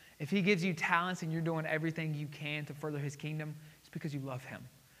 If he gives you talents and you're doing everything you can to further his kingdom, it's because you love him.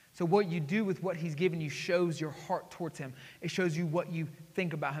 So what you do with what he's given you shows your heart towards him. It shows you what you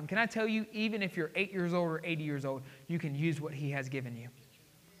think about him. Can I tell you, even if you're 8 years old or 80 years old, you can use what he has given you.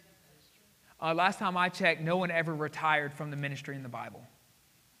 Last time I checked, no one ever retired from the ministry in the Bible.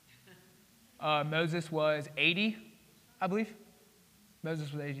 Moses was 80, I believe.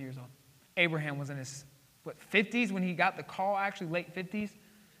 Moses was 80 years old. Abraham was in his, 50s when he got the call, actually late 50s,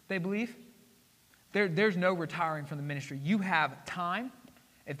 they believe. There's no retiring from the ministry. You have time.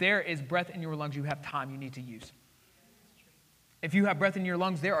 If there is breath in your lungs, you have time you need to use. If you have breath in your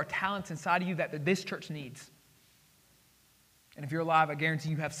lungs, there are talents inside of you that this church needs. And if you're alive, I guarantee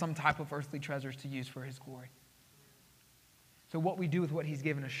you have some type of earthly treasures to use for his glory. So what we do with what he's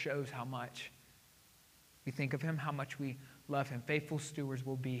given us shows how much we think of him, how much we love him. Faithful stewards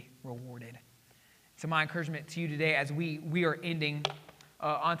will be rewarded. So my encouragement to you today as we are ending,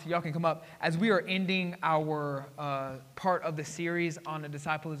 y'all can come up, as we are ending our part of the series on a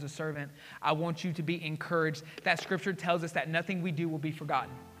disciple as a servant, I want you to be encouraged that scripture tells us that nothing we do will be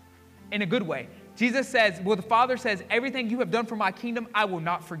forgotten. In a good way. Jesus says, the Father says, everything you have done for my kingdom, I will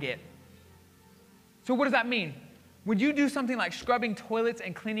not forget. So what does that mean? When you do something like scrubbing toilets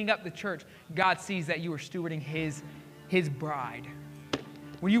and cleaning up the church, God sees that you are stewarding his bride.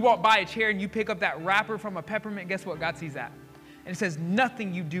 When you walk by a chair and you pick up that wrapper from a peppermint, guess what? God sees that. And it says,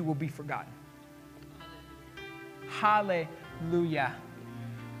 nothing you do will be forgotten. Hallelujah.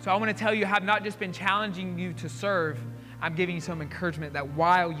 So I want to tell you, I have not just been challenging you to serve, I'm giving you some encouragement that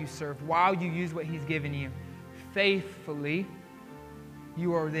while you serve, while you use what he's given you faithfully,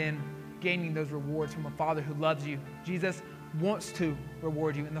 you are then gaining those rewards from a Father who loves you. Jesus wants to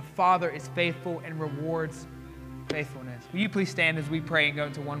reward you, and the Father is faithful and rewards faithfulness. Will you please stand as we pray and go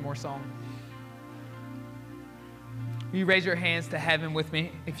into one more song? Will you raise your hands to heaven with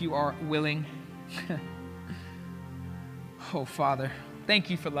me if you are willing? Oh, Father, thank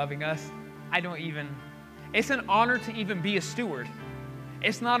you for loving us. It's an honor to even be a steward.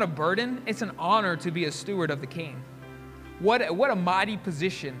 It's not a burden. It's an honor to be a steward of the King. What a mighty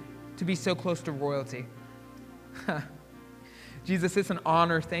position to be so close to royalty. Jesus, it's an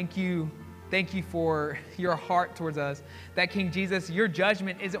honor. Thank you. Thank you for your heart towards us. That King Jesus, your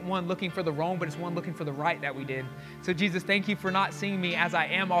judgment isn't one looking for the wrong, but it's one looking for the right that we did. So Jesus, thank you for not seeing me as I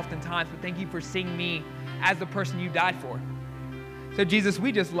am oftentimes, but thank you for seeing me as the person you died for. So Jesus,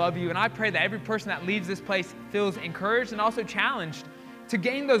 we just love you, and I pray that every person that leaves this place feels encouraged and also challenged to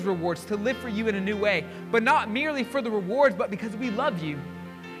gain those rewards, to live for you in a new way, but not merely for the rewards, but because we love you.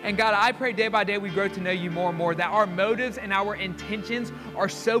 And God, I pray day by day we grow to know you more and more, that our motives and our intentions are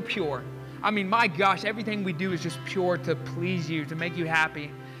so pure. I mean, my gosh, everything we do is just pure to please you, to make you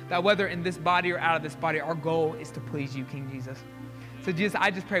happy. That whether in this body or out of this body, our goal is to please you, King Jesus. So Jesus, I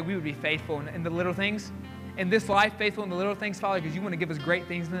just pray we would be faithful in the little things. In this life, faithful in the little things, Father, because you want to give us great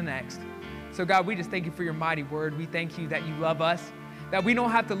things in the next. So God, we just thank you for your mighty word. We thank you that you love us, that we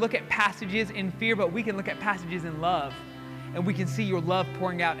don't have to look at passages in fear, but we can look at passages in love. And we can see your love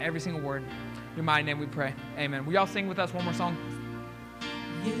pouring out in every single word. In your mighty name we pray. Amen. Will y'all sing with us one more song?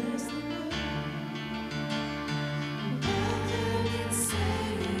 Yes, Lord.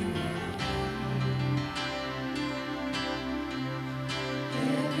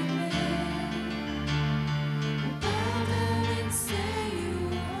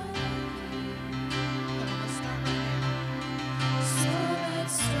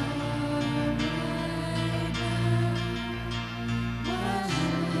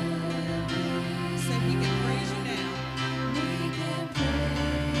 Say we can praise you now.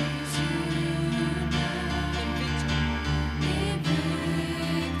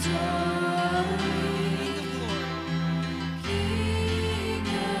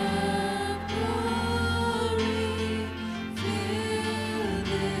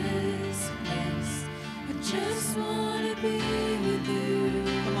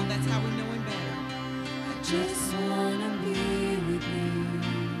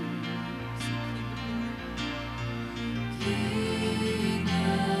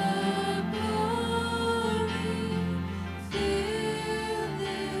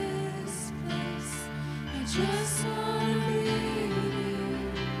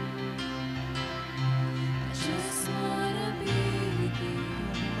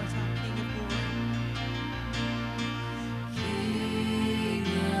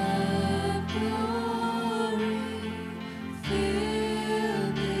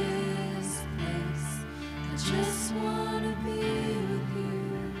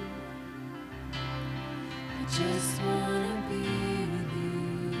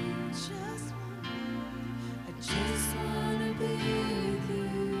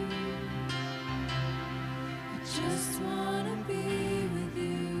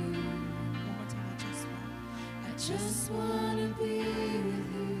 just wanna be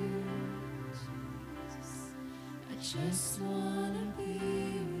with you, Jesus. I just wanna be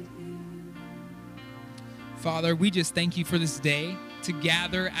with you. Father, we just thank you for this day to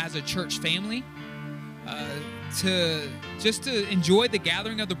gather as a church family, to enjoy the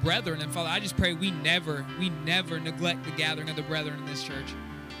gathering of the brethren. And Father, I just pray we never neglect the gathering of the brethren in this church.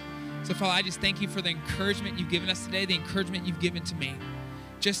 So Father, I just thank you for the encouragement you've given us today, the encouragement you've given to me,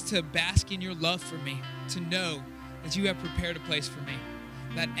 just to bask in your love for me, to know that you have prepared a place for me,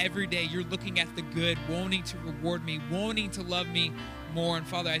 that every day you're looking at the good, wanting to reward me, wanting to love me more. And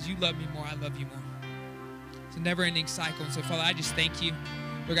Father, as you love me more, I love you more. It's a never-ending cycle. And so Father, I just thank you.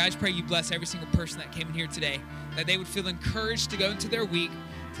 Lord, I just pray you bless every single person that came in here today, that they would feel encouraged to go into their week,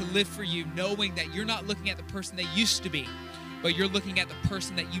 to live for you, knowing that you're not looking at the person they used to be, but you're looking at the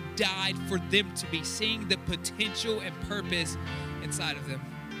person that you died for them to be, seeing the potential and purpose inside of them.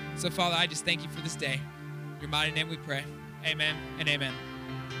 So, Father, I just thank you for this day. In your mighty name we pray. Amen and amen.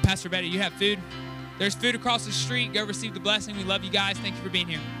 Pastor Betty, you have food? There's food across the street. Go receive the blessing. We love you guys. Thank you for being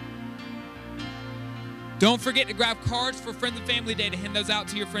here. Don't forget to grab cards for Friends and Family Day to hand those out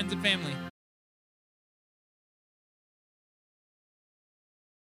to your friends and family.